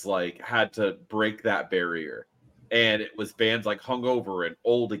bands like had to break that barrier. And it was bands like Hungover and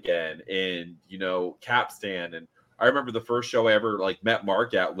Old Again and, you know, Capstan. And I remember the first show I ever like met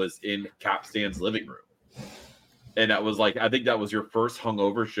Mark at was in Capstan's living room. And that was like, I think that was your first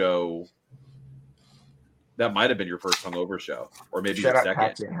Hungover show. That might have been your first Hungover show, or maybe your second.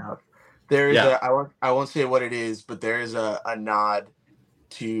 Captain House. There is I won't say what it is, but there is a nod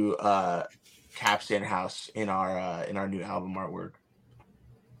to Capstan House in our new album artwork,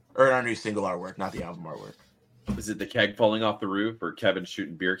 or in our new single artwork, not the album artwork. Is it the keg falling off the roof, or Kevin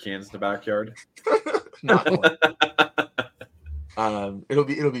shooting beer cans in the backyard? Not one.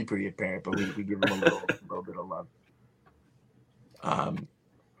 It'll be pretty apparent, but we give them a little bit of love.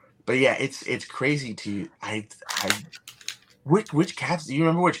 But yeah, it's crazy to which Caps? Do you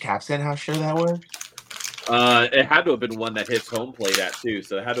remember which Capstan House show that was? It had to have been one that Hits Home played at too.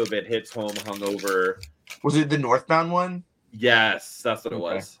 So it had to have been Hits Home, Hungover. Was it the Northbound one? Yes, that's what it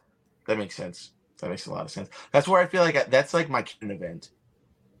was. That makes sense. That makes a lot of sense. That's where I feel like that's like my canon event.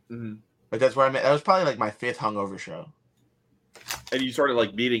 Mm-hmm. Like that's where I met. That was probably like my 5th Hungover show. And you started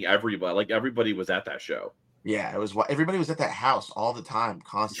like meeting everybody. Like everybody was at that show. Yeah, it was. Everybody was at that house all the time,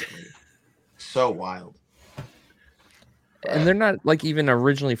 constantly. So wild. And they're not like even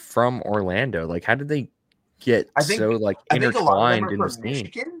originally from Orlando. Like, how did they get so like intertwined in the scene?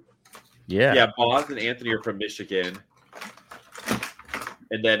 Michigan? Yeah. Boz and Anthony are from Michigan.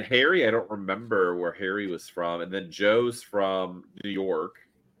 And then Harry, I don't remember where Harry was from. And then Joe's from New York.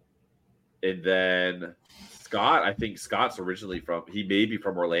 And then Scott, I think Scott's originally he may be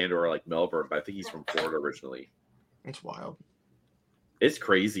from Orlando or like Melbourne, but I think he's from Florida originally. It's wild. It's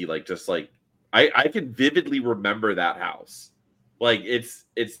crazy. Like, just like, I can vividly remember that house. Like, it's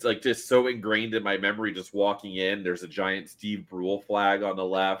like just so ingrained in my memory, just walking in, there's a giant Steve Brule flag on the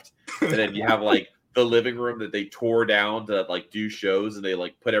left. And then you have like the living room that they tore down to like do shows, and they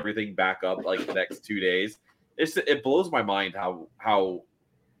like put everything back up like the next 2 days. It blows my mind how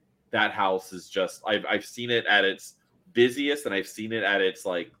that house is just, I've seen it at its busiest, and I've seen it at its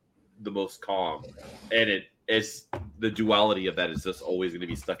like the most calm, and it's the duality of that is just always going to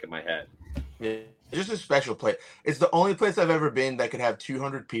be stuck in my head. Yeah, it's just a special place. It's the only place I've ever been that could have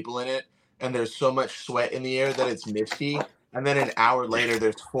 200 people in it, and there's so much sweat in the air that it's misty, and then an hour later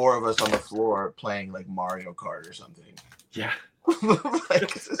there's 4 of us on the floor playing like Mario Kart or something. Yeah.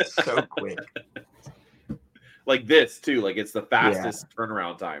 Like, this is so quick. Like this too, like it's the fastest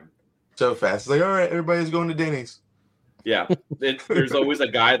turnaround time. So fast. It's like, all right, everybody's going to Denny's. Yeah. There's always a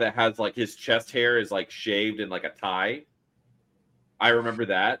guy that has like his chest hair is like shaved in like a tie. I remember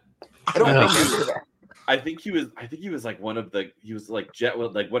that. I don't remember that. I think he was like one of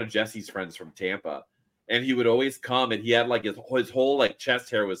Jesse's friends from Tampa. And he would always come, and he had like his whole like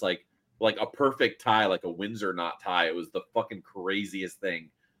chest hair was like like a perfect tie, like a Windsor knot tie. It was the fucking craziest thing.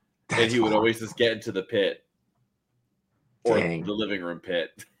 And That's he would always awesome. just get into the pit or Dang. the living room pit.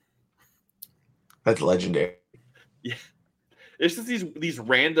 That's legendary. Yeah. It's just these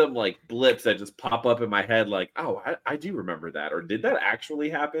random like blips that just pop up in my head like, oh, I do remember that. Or did that actually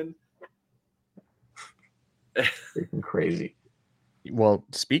happen? Freaking crazy. Well,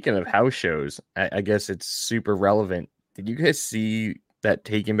 speaking of house shows, I guess it's super relevant. Did you guys see that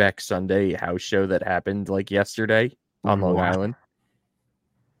Taking Back Sunday house show that happened like yesterday on Long Wow. Island?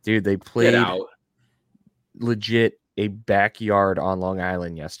 Dude, they Get played out. legit a backyard on Long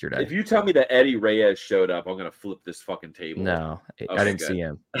Island yesterday. If you tell me that Eddie Reyes showed up, I'm gonna flip this fucking table. No, I Okay, didn't good. see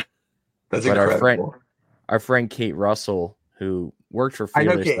him. That's But incredible. our friend Kate Russell, who worked for I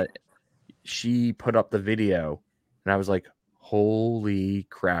know Fearless, Kate. she put up the video, and I was like, "Holy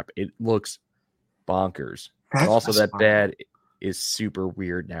crap! It looks bonkers." That's But also, that awesome. bad is super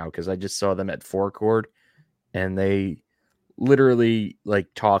weird now because I just saw them at Four Chord, and they literally like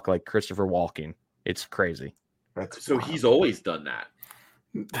talk like Christopher Walken. It's crazy. That's So wild. he's always done that.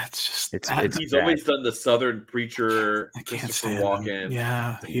 That's just It's He's bad. always done the Southern preacher, I can't Christopher stand him. Walken.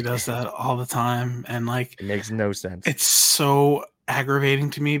 Yeah, he does that all the time, and like It makes no sense. it's so aggravating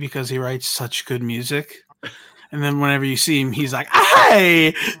to me because he writes such good music. And then whenever you see him, he's like,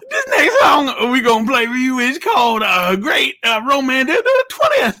 "Hey, this next song we gonna play for you is called Great Romance of the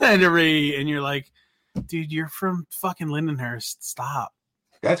 20th Century." And you're like, dude, you're from fucking Lindenhurst. Stop.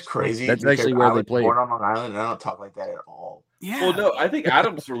 That's crazy. That's because actually where I they was played. born on Long Island, and I don't talk like that at all. Yeah. Well, no, I think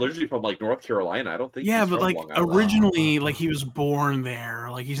Adam's originally from like North Carolina. I don't think. Yeah, he's but from like Long Island. originally, like he was born there.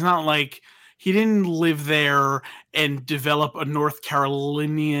 Like he's not like he didn't live there and develop a North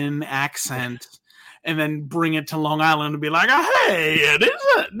Carolinian accent and then bring it to Long Island and be like, "Hey,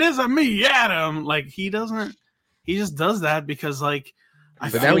 this is me, Adam." Like he doesn't. He just does that because like I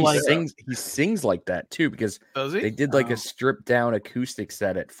But feel now he like sings like that too because does he? they did like Oh. a stripped down acoustic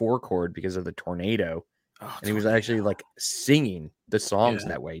set at Four Chord because of the tornado, Oh, and he was tornado. actually like singing the songs Yeah.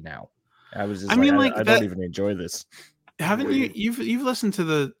 that way now. I was just I like, mean, like I that- don't even enjoy this. Haven't you've listened to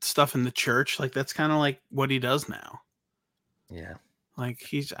the stuff in the church? Like that's kind of like what he does now. Yeah, Like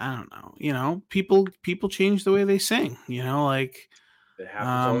he's I don't know, you know, people change the way they sing, you know, like It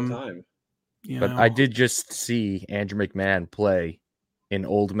happens all the time. you but know. I did just see Andrew McMahon play in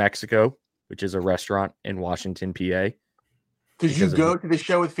Old Mexico, which is a restaurant in Washington, PA. Did Because you of- go to the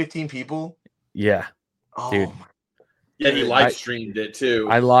show with 15 people? Yeah, Oh, Dude. my Yeah, he Good. live streamed it too.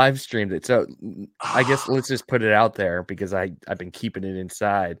 I live streamed it. So I guess let's just put it out there because I've been keeping it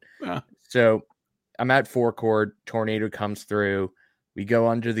inside. Yeah. So I'm at Four Chord, tornado comes through. We go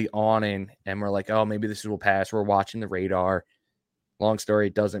under the awning and we're like, oh, maybe this will pass. We're watching the radar. Long story,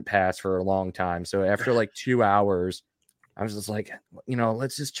 it doesn't pass for a long time. So after like 2 hours, I was just like, you know,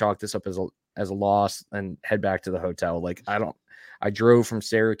 let's just chalk this up as a loss and head back to the hotel. Like I drove from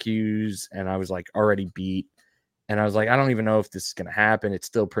Syracuse and I was like already beat. And I was like, I don't even know if this is going to happen. It's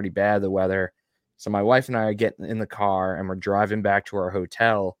still pretty bad, the weather. So my wife and I are getting in the car and we're driving back to our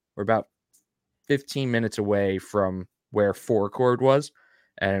hotel. We're about 15 minutes away from where Four Chord was.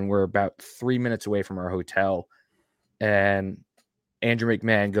 And we're about 3 minutes away from our hotel. And Andrew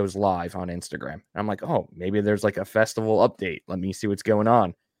McMahon goes live on Instagram. And I'm like, oh, maybe there's like a festival update. Let me see what's going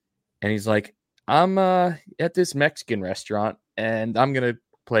on. And he's like, I'm at this Mexican restaurant and I'm going to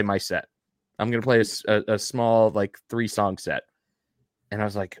play my set. I'm going to play a small, like 3-song set. And I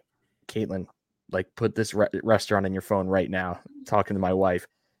was like, Caitlin, like put this restaurant in your phone right now, talking to my wife.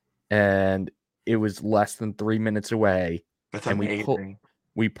 And it was less than 3 minutes away. That's And amazing.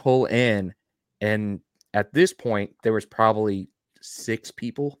 we pull in. And at this point, there was probably 6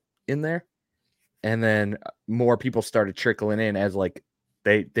 people in there. And then more people started trickling in as like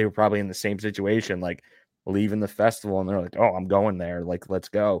they were probably in the same situation, like leaving the festival. And they're like, oh, I'm going there. Like, let's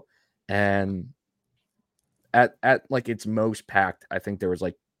go. And at like its most packed, I think there was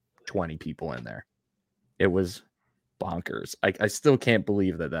like 20 people in there. It was bonkers. I still can't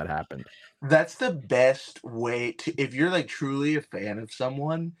believe that happened. That's the best way to, if you're like truly a fan of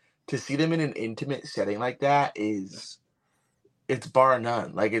someone, to see them in an intimate setting like that it's bar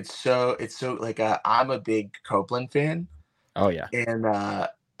none. Like it's so like I'm a big Copeland fan. Oh yeah. And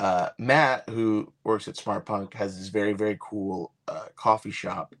Matt, who works at Smart Punk, has this very, very cool coffee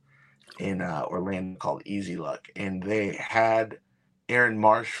shop in Orlando called Easy Luck. And they had Aaron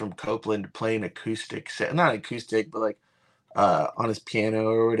Marsh from Copeland playing acoustic set. Not acoustic, but like on his piano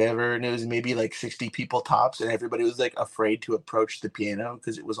or whatever, and it was maybe like 60 people tops, and everybody was like afraid to approach the piano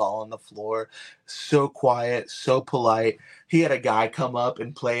because it was all on the floor. So quiet, so polite. He had a guy come up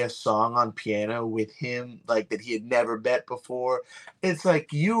and play a song on piano with him, like that he had never met before. It's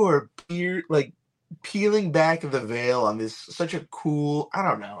like you are like peeling back the veil on this such a cool, I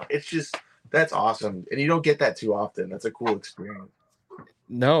don't know. It's just that's awesome. And you don't get that too often. That's a cool experience.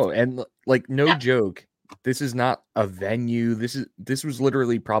 No, and like no joke, this is not a venue. This was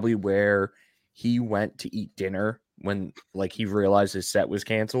literally probably where he went to eat dinner when like he realized his set was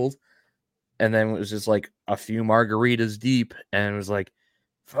canceled. And then it was just like a few margaritas deep and it was like,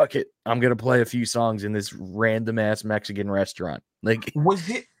 fuck it, I'm gonna play a few songs in this random ass Mexican restaurant. Like Was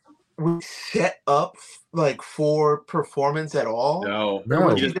it set up like for performance at all? No, No. Or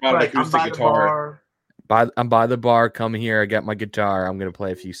was he it just brought an like, I'm acoustic by the guitar. bar? I'm by the bar, come here, I got my guitar, I'm gonna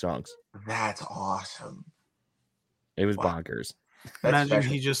play a few songs. That's awesome. It was Wow. bonkers. That's Imagine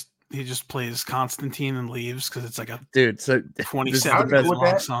special. he just plays Constantine and leaves because it's like a Dude, so 27 best- minute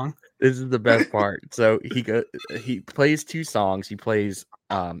long song. this is the best part. So he plays two songs. He plays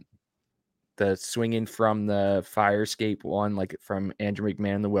the Swinging from the Fire Escape one, like from Andrew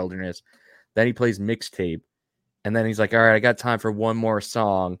McMahon in the Wilderness. Then he plays Mixtape. And then he's like, all right, I got time for one more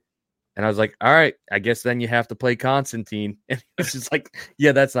song. And I was like, all right, I guess then you have to play Constantine. And he's just like,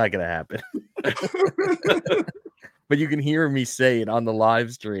 yeah, that's not going to happen. But you can hear me say it on the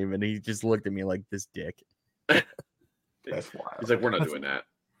live stream. And he just looked at me like this dick. That's wild. He's like, we're not doing that.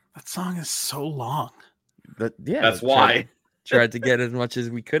 That song is so long. That's why. Tried to get as much as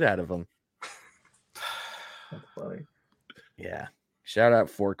we could out of him. That's funny. Yeah. Shout out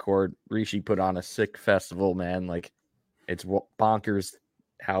Fort Court. Rishi put on a sick festival, man. Like, it's bonkers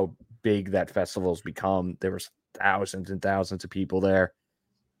how big that festival's become. There was thousands and thousands of people there.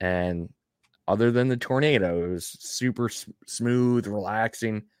 And other than the tornado, it was super smooth,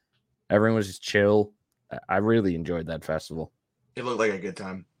 relaxing. Everyone was just chill. I really enjoyed that festival. It looked like a good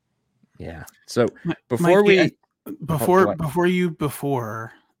time. Yeah. So Mikey, what?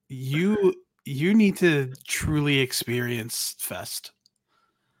 before you need to truly experience Fest.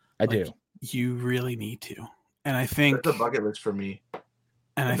 I Like, do. You really need to. And I think That's a bucket list for me.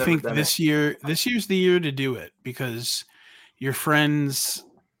 and I I've never think done this year's the year to do it because your friends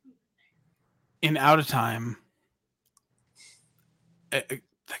in Out of Time, the guy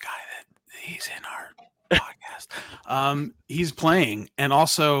that he's in our podcast, he's playing, and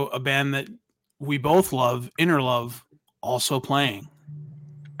also a band that we both love, Inner Love, also playing.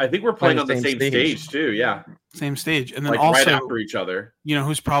 I think we're playing on the same stage too. Yeah, same stage, and then like also right after each other. You know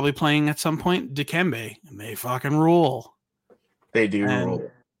who's probably playing at some point? Dikembe, and they fucking rule. They do And-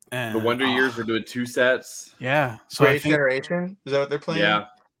 roll. And, The Wonder Years are doing 2 sets. Yeah, so Great Generation? Is that what they're playing? Yeah,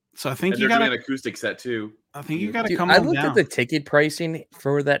 I think and you they're got doing an to. acoustic set too. I think you got to Dude, come I on looked down. at the ticket pricing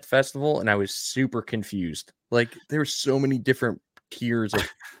for that festival and I was super confused. Like there's so many different tiers of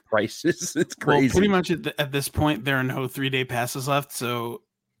prices. It's crazy. Well, pretty much at this point, there are no 3-day passes left, so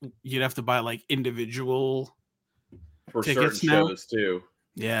you'd have to buy like individual For tickets certain now. shows too.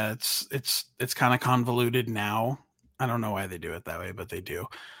 Yeah, it's kind of convoluted now. I don't know why they do it that way, but they do.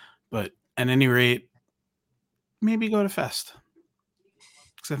 But at any rate, maybe go to Fest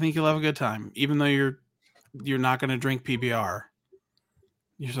because I think you'll have a good time, even though you're not going to drink PBR.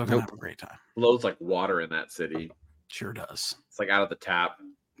 You're still going to have a great time. Flows like water in that city. Sure does. It's like out of the tap.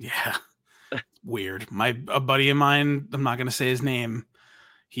 Yeah. Weird. A buddy of mine, I'm not going to say his name,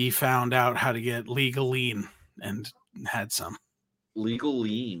 he found out how to get legal lean and had some. Legal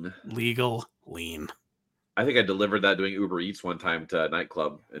lean. Legal lean. I think I delivered that doing Uber Eats one time to a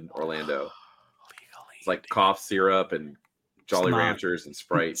nightclub in Orlando. Legal lean. It's like cough syrup and Jolly not. Ranchers and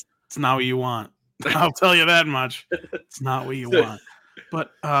Sprite. It's not what you want. I'll tell you that much. It's not what you want.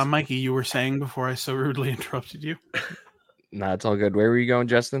 But Mikey, you were saying before I so rudely interrupted you. Nah, it's all good. Where were you going,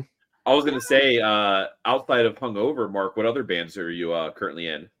 Justin? I was gonna say, outside of Hungover, Mark, what other bands are you currently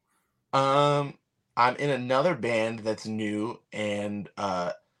in? I'm in another band that's new, and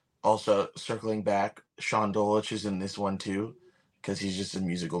also circling back, Sean Dolich is in this one too, because he's just a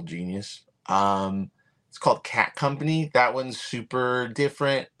musical genius. It's called Cat Company. That one's super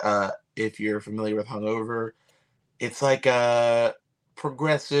different. If you're familiar with Hungover, it's like a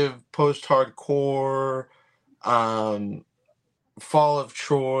progressive post-hardcore, Fall of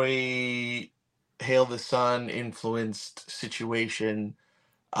Troy, Hail the Sun influenced situation.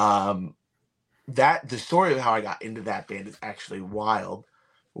 That the story of how I got into that band is actually wild.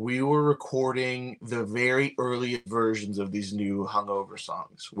 We were recording the very early versions of these new Hungover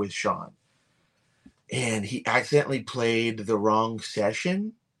songs with Sean, and he accidentally played the wrong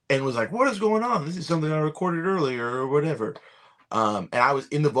session, and was like, what is going on? This is something I recorded earlier or whatever. And I was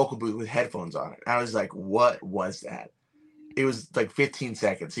in the vocal booth with headphones on it. I was like, what was that? It was like 15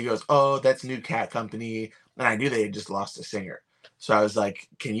 seconds. He goes, oh, that's New Cat Company. And I knew they had just lost a singer. So I was like,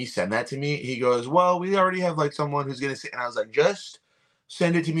 can you send that to me? He goes, well, we already have like someone who's going to sing. And I was like, just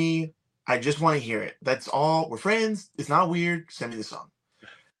send it to me. I just want to hear it. That's all. We're friends. It's not weird. Send me the song.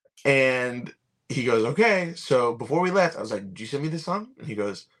 And he goes, okay. So before we left, I was like, did you send me this song? And he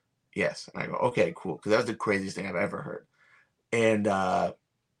goes, yes. And I go, okay, cool. Because that was the craziest thing I've ever heard. And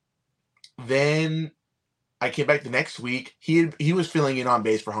then I came back the next week. He was filling in on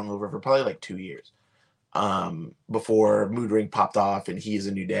bass for Hungover for probably like 2 years before Mood Ring popped off, and he's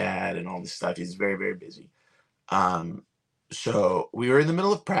a new dad and all this stuff. He's very, very busy. So we were in the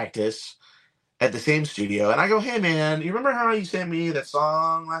middle of practice at the same studio, and I go, hey, man, you remember how you sent me that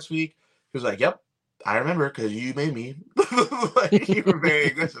song last week? He was like, yep, I remember because you made me. Like, you were very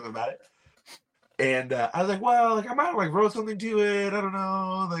aggressive about it. And I was like, well, like I might like wrote something to it. I don't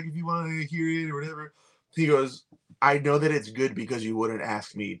know, like if you want to hear it or whatever. He goes, I know that it's good because you wouldn't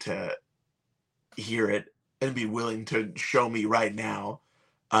ask me to hear it and be willing to show me right now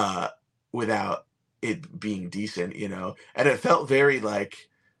without it being decent, you know? And it felt very like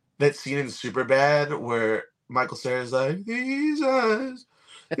that scene in Superbad where Michael Cera's like, these eyes.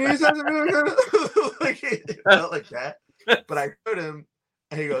 Like, it felt like that. But I heard him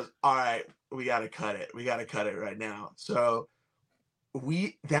and he goes, all right, we got to cut it. We got to cut it right now. So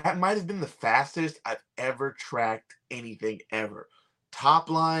that might have been the fastest I've ever tracked anything ever. Top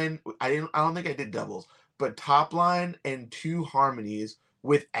line, I don't think I did doubles, but top line and 2 harmonies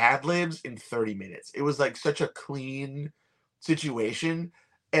with ad libs in 30 minutes. It was like such a clean situation.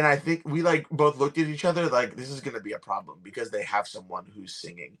 And I think we like both looked at each other like this is going to be a problem because they have someone who's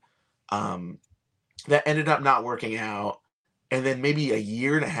singing. That ended up not working out. And then maybe a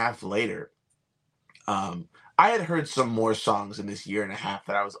year and a half later, I had heard some more songs in this year and a half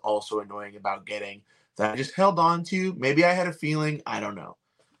that I was also annoying about getting that I just held on to. Maybe I had a feeling, I don't know.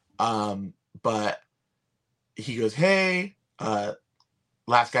 But he goes, hey,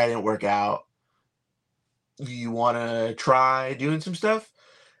 last guy didn't work out. You want to try doing some stuff?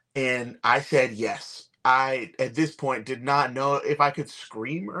 And I said yes. I, at this point, did not know if I could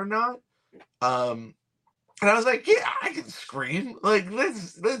scream or not. And I was like, yeah, I can scream. Like,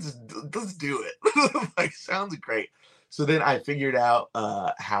 let's do it. Like, sounds great. So then I figured out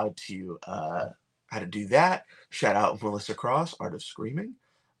how to do that. Shout out Melissa Cross, Art of Screaming.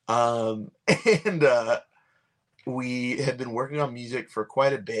 And we had been working on music for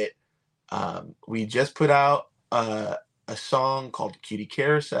quite a bit. We just put out a song called Cutie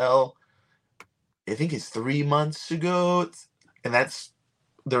Carousel. I think it's 3 months ago. And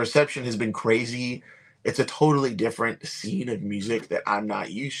the reception has been crazy. It's a totally different scene of music that I'm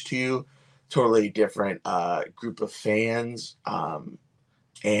not used to. Totally different group of fans.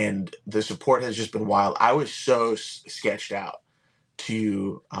 And the support has just been wild. I was so sketched out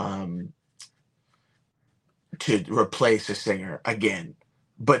to replace a singer again,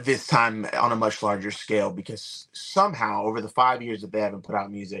 but this time on a much larger scale because somehow over the 5 years that they haven't put out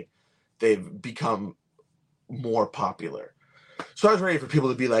music, they've become more popular. So I was ready for people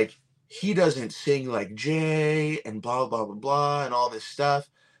to be like, he doesn't sing like Jay and blah, blah, blah, blah, and all this stuff.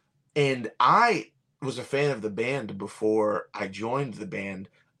 And I was a fan of the band before I joined the band.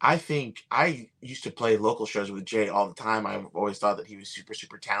 I think I used to play local shows with Jay all the time. I've always thought that he was super,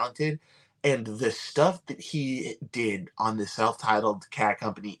 super talented. And the stuff that he did on the self-titled Cat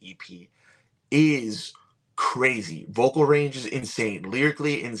Company EP is crazy. Vocal range is insane.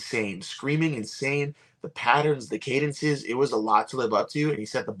 Lyrically insane. Screaming insane. The patterns, the cadences, it was a lot to live up to. And he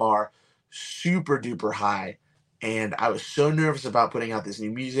set the bar super duper high. And I was so nervous about putting out this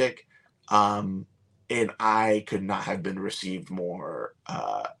new music. And I could not have been received more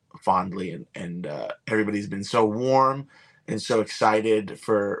fondly. And everybody's been so warm and so excited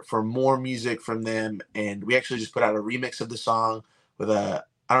for more music from them. And we actually just put out a remix of the song with I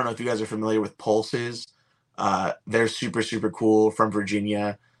don't know if you guys are familiar with Pulses. They're super, super cool from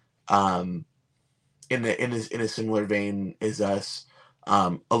Virginia. In a similar vein as us.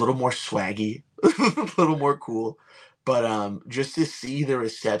 A little more swaggy, a little more cool. But just to see the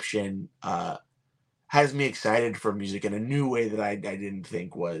reception has me excited for music in a new way that I didn't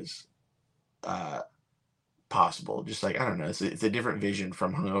think was possible. Just like, I don't know, it's a different vision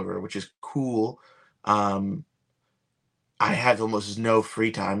from Hungover, which is cool. I have almost no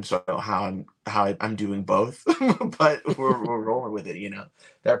free time, so I don't know how I'm doing both, but we're rolling with it. You know,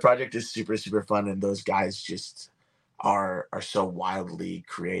 that project is super, super fun, and those guys just are so wildly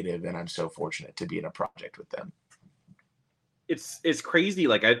creative, and I'm so fortunate to be in a project with them. it's crazy.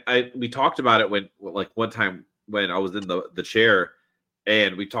 Like we talked about it when like one time when I was in the chair,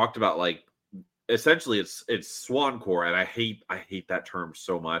 and we talked about like essentially it's swancore, and I hate that term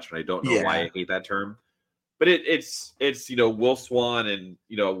so much, and I don't know why Yeah. I hate that term. But it's Will Swan and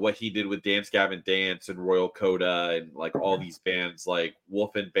what he did with Dance Gavin Dance and Royal Coda and like all these bands like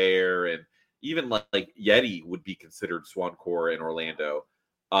Wolf and Bear, and even like Yeti would be considered swancore in Orlando.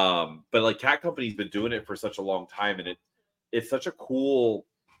 But like Cat Company's been doing it for such a long time, and it's such a cool.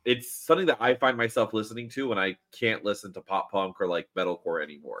 It's something that I find myself listening to when I can't listen to pop punk or like metalcore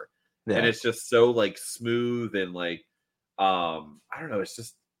anymore. Yeah. And it's just so like smooth and like I don't know. It's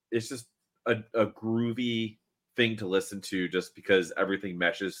just a groovy thing to listen to just because everything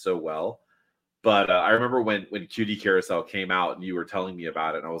meshes so well. But I remember when Cutie Carousel came out and you were telling me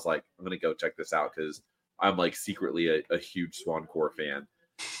about it, and I was like, I'm gonna go check this out because I'm like secretly a huge Swancore fan.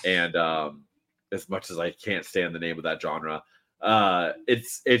 And as much as I can't stand the name of that genre,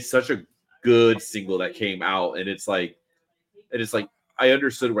 it's such a good single that came out, and it's like I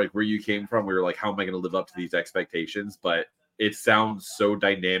understood like where you came from. We were like, how am I going to live up to these expectations? But it sounds so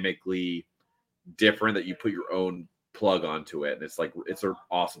dynamically different that you put your own plug onto it, and it's like it's an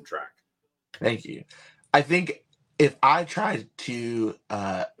awesome track. Thank you. I think if I tried to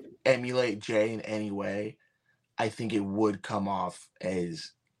emulate Jay in any way, I think it would come off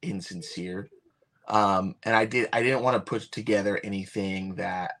as insincere. And I didn't want to put together anything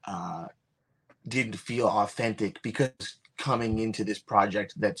that didn't feel authentic, because coming into this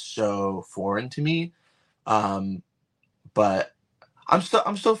project that's so foreign to me. But I'm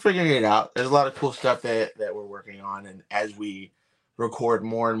still figuring it out. There's a lot of cool stuff that we're working on, and as we record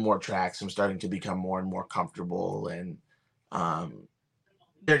more and more tracks, I'm starting to become more and more comfortable, and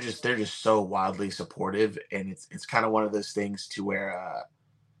they're just so wildly supportive, and it's kind of one of those things to where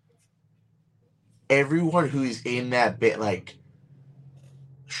everyone who's in that bit, like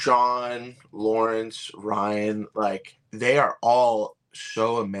Sean, Lawrence, Ryan, like they are all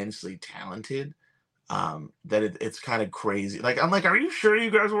so immensely talented that it's kind of crazy. Like I'm like, are you sure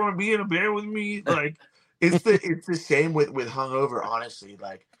you guys want to be in a band with me? Like it's the same with Hungover, honestly.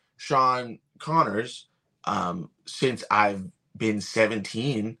 Like Sean Connors, since I've been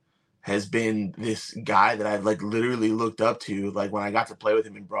 17, has been this guy that I've like literally looked up to. Like when I got to play with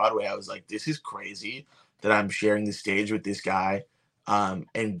him in Broadway, I was like, this is crazy that I'm sharing the stage with this guy.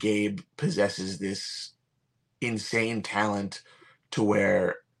 And Gabe possesses this insane talent to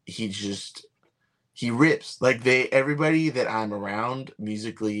where he rips. Like everybody that I'm around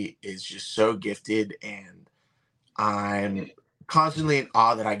musically is just so gifted, and I'm constantly in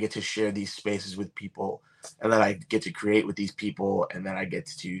awe that I get to share these spaces with people, and that I get to create with these people, and that I get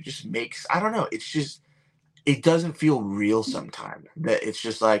to just make, I don't know, it's just, it doesn't feel real sometimes. That it's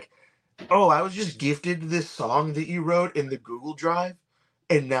just like, oh, I was just gifted this song that you wrote in the Google Drive,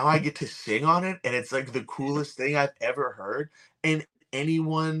 and now I get to sing on it, and it's like the coolest thing I've ever heard. And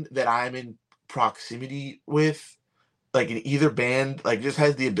anyone that I'm in proximity with, like in either band, like just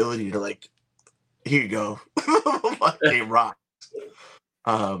has the ability to like, here you go, fucking rock.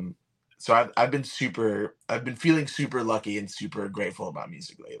 So I've been feeling super lucky and super grateful about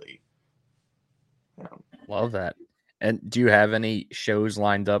music lately. Love that. And do you have any shows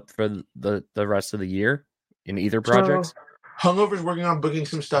lined up for the rest of the year in either projects? Hungover's working on booking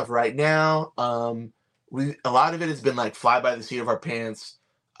some stuff right now. A lot of it has been like fly by the seat of our pants.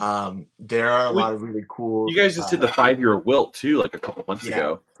 There are a lot of really cool. You guys just did the 5-year Wilt too, like a couple months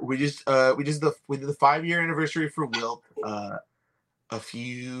ago. We did the 5-year anniversary for Wilt a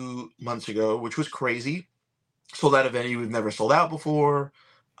few months ago, which was crazy. Sold out a venue we've never sold out before.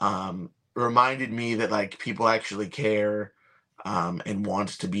 Reminded me that like people actually care and want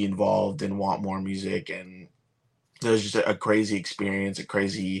to be involved and want more music, and it was just a crazy experience, a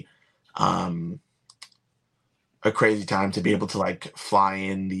crazy time to be able to like fly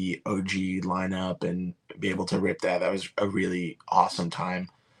in the OG lineup and be able to rip that. That was a really awesome time.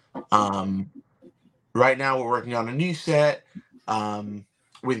 Right now we're working on a new set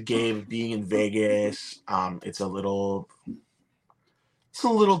with Gabe being in Vegas. It's a little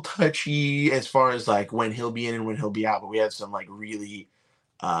touchy as far as like when he'll be in and when he'll be out, but we have some like really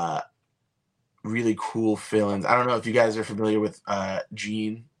cool fill-ins. I don't know if you guys are familiar with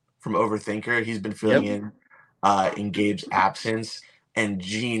Gene from Overthinker. He's been filling in Gabe's absence, and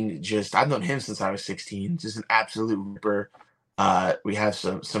Gene I've known him since I was 16, just an absolute ripper. We have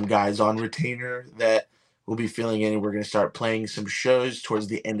some guys on retainer that will be filling in, and we're going to start playing some shows towards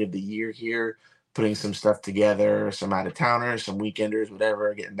the end of the year here, putting some stuff together, some out-of-towners, some weekenders,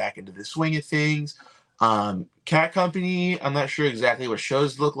 whatever, getting back into the swing of things. Cat Company, I'm not sure exactly what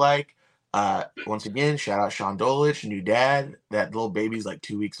shows look like. Once again, shout out Sean Dolich, new dad. That little baby's like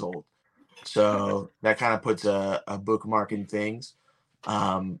 2 weeks old. So that kind of puts a bookmark in things.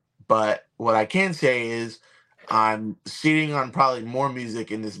 But what I can say is I'm sitting on probably more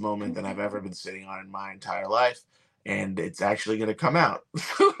music in this moment than I've ever been sitting on in my entire life. And it's actually going to come out.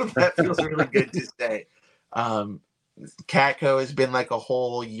 So that feels really good to say. Catco has been like a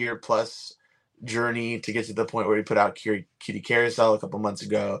whole year plus journey to get to the point where we put out Kitty Carousel a couple months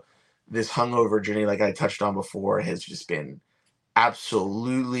ago. This Hungover journey, like I touched on before, has just been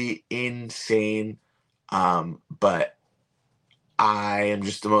absolutely insane. But I am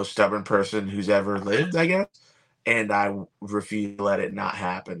just the most stubborn person who's ever lived, I guess. And I refuse to let it not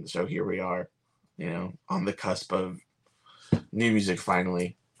happen. So here we are, on the cusp of new music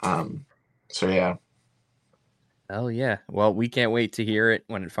finally. So yeah. Oh yeah. Well, we can't wait to hear it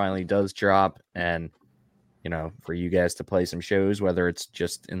when it finally does drop, and for you guys to play some shows, whether it's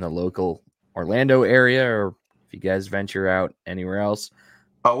just in the local Orlando area or if you guys venture out anywhere else.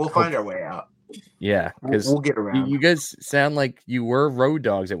 Oh, we'll find our way out. Yeah, because we'll get around. You guys sound like you were road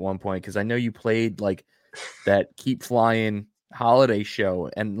dogs at one point, because I know you played like that Keep Flying holiday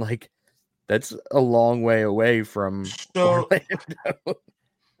show, and like that's a long way away from Orlando.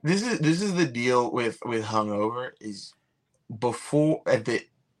 This is the deal with Hungover is before at the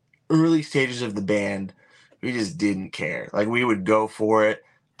early stages of the band, we just didn't care. Like we would go for it.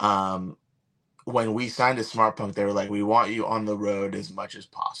 When we signed to Smart Punk, they were like, "We want you on the road as much as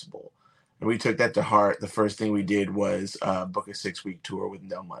possible," and we took that to heart. The first thing we did was book a 6-week tour with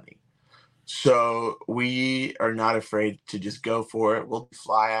no money. So we are not afraid to just go for it. We'll do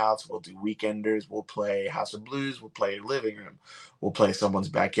flyouts, we'll do weekenders, we'll play House of Blues, we'll play living room, we'll play someone's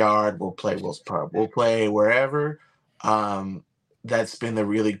backyard, we'll play Will's Pub, we'll play wherever. That's been the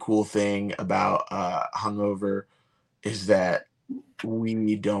really cool thing about Hungover is that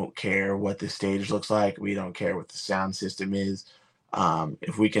we don't care what the stage looks like. We don't care what the sound system is.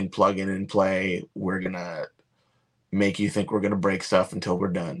 If we can plug in and play, we're going to make you think we're going to break stuff until we're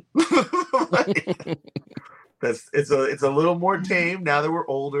done. It's a little more tame now that we're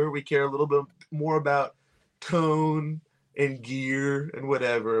older. We care a little bit more about tone and gear and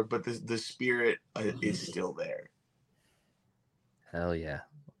whatever, but the spirit is still there. Hell yeah.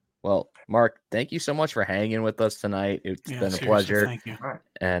 Well, Mark, thank you so much for hanging with us tonight. It's been a pleasure. Thank you.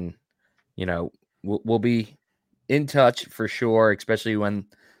 And, we'll be in touch for sure, especially when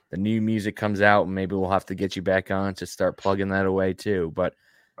the new music comes out. Maybe we'll have to get you back on to start plugging that away too. But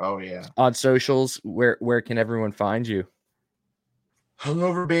oh yeah, on socials, where can everyone find you?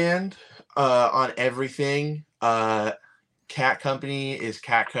 Hungover Band on everything. Cat Company is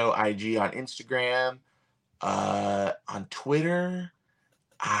Catco IG on Instagram. On Twitter,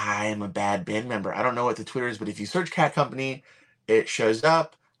 I am a bad band member. I don't know what the Twitter is, but if you search Cat Company, it shows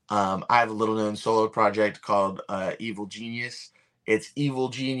up. I have a little known solo project called Evil Genius. It's Evil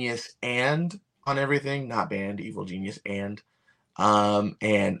Genius and on everything, not band, Evil Genius and.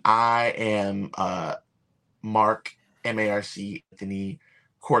 And I am Marc, M-A-R-C, Anthony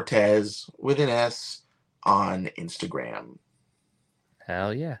Cortes with an S on Instagram.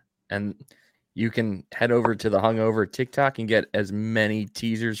 Hell yeah. And you can head over to the Hungover TikTok and get as many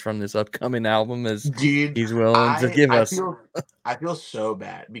teasers from this upcoming album as he's willing to give us. I feel so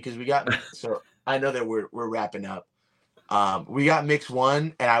bad because so I know that we're wrapping up. We got mix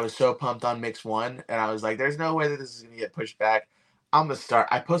 1 and I was so pumped on mix 1 and I was like, there's no way that this is going to get pushed back. I'm going to start.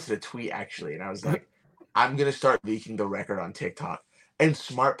 I posted a tweet actually and I was like, I'm going to start leaking the record on TikTok. And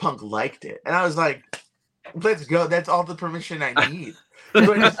Smart Punk liked it. And I was like, let's go. That's all the permission I need.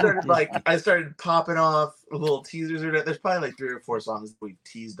 So I started popping off little teasers. There's probably like 3 or 4 songs that we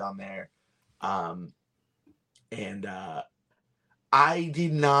teased on there. And I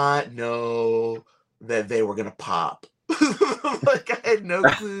did not know that they were going to pop. Like I had no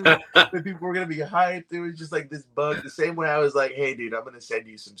clue that people were going to be hyped. It was just like this bug. The same way I was like, hey dude, I'm going to send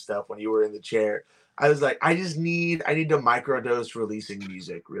you some stuff when you were in the chair. I was like, I need to microdose releasing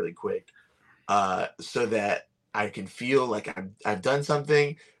music really quick. So that I can feel like I've done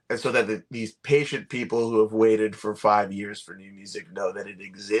something, and so that these patient people who have waited for 5 years for new music know that it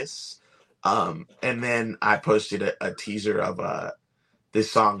exists. And then I posted a teaser of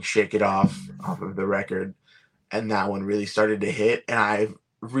this song "Shake It Off" of the record, and that one really started to hit. And I've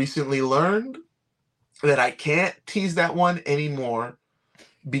recently learned that I can't tease that one anymore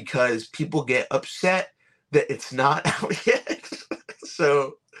because people get upset that it's not out yet.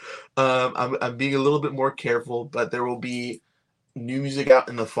 So I'm being a little bit more careful, but there will be new music out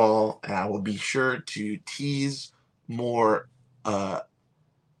in the fall, and I will be sure to tease more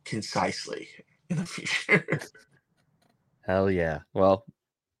concisely in the future. Hell yeah. Well,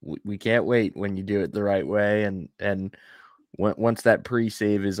 we can't wait when you do it the right way. And once that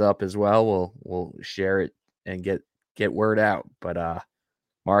pre-save is up as well, we'll share it and get word out. But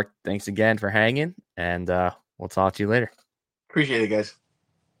Mark, thanks again for hanging, and we'll talk to you later. Appreciate it, guys.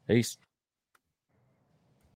 Peace.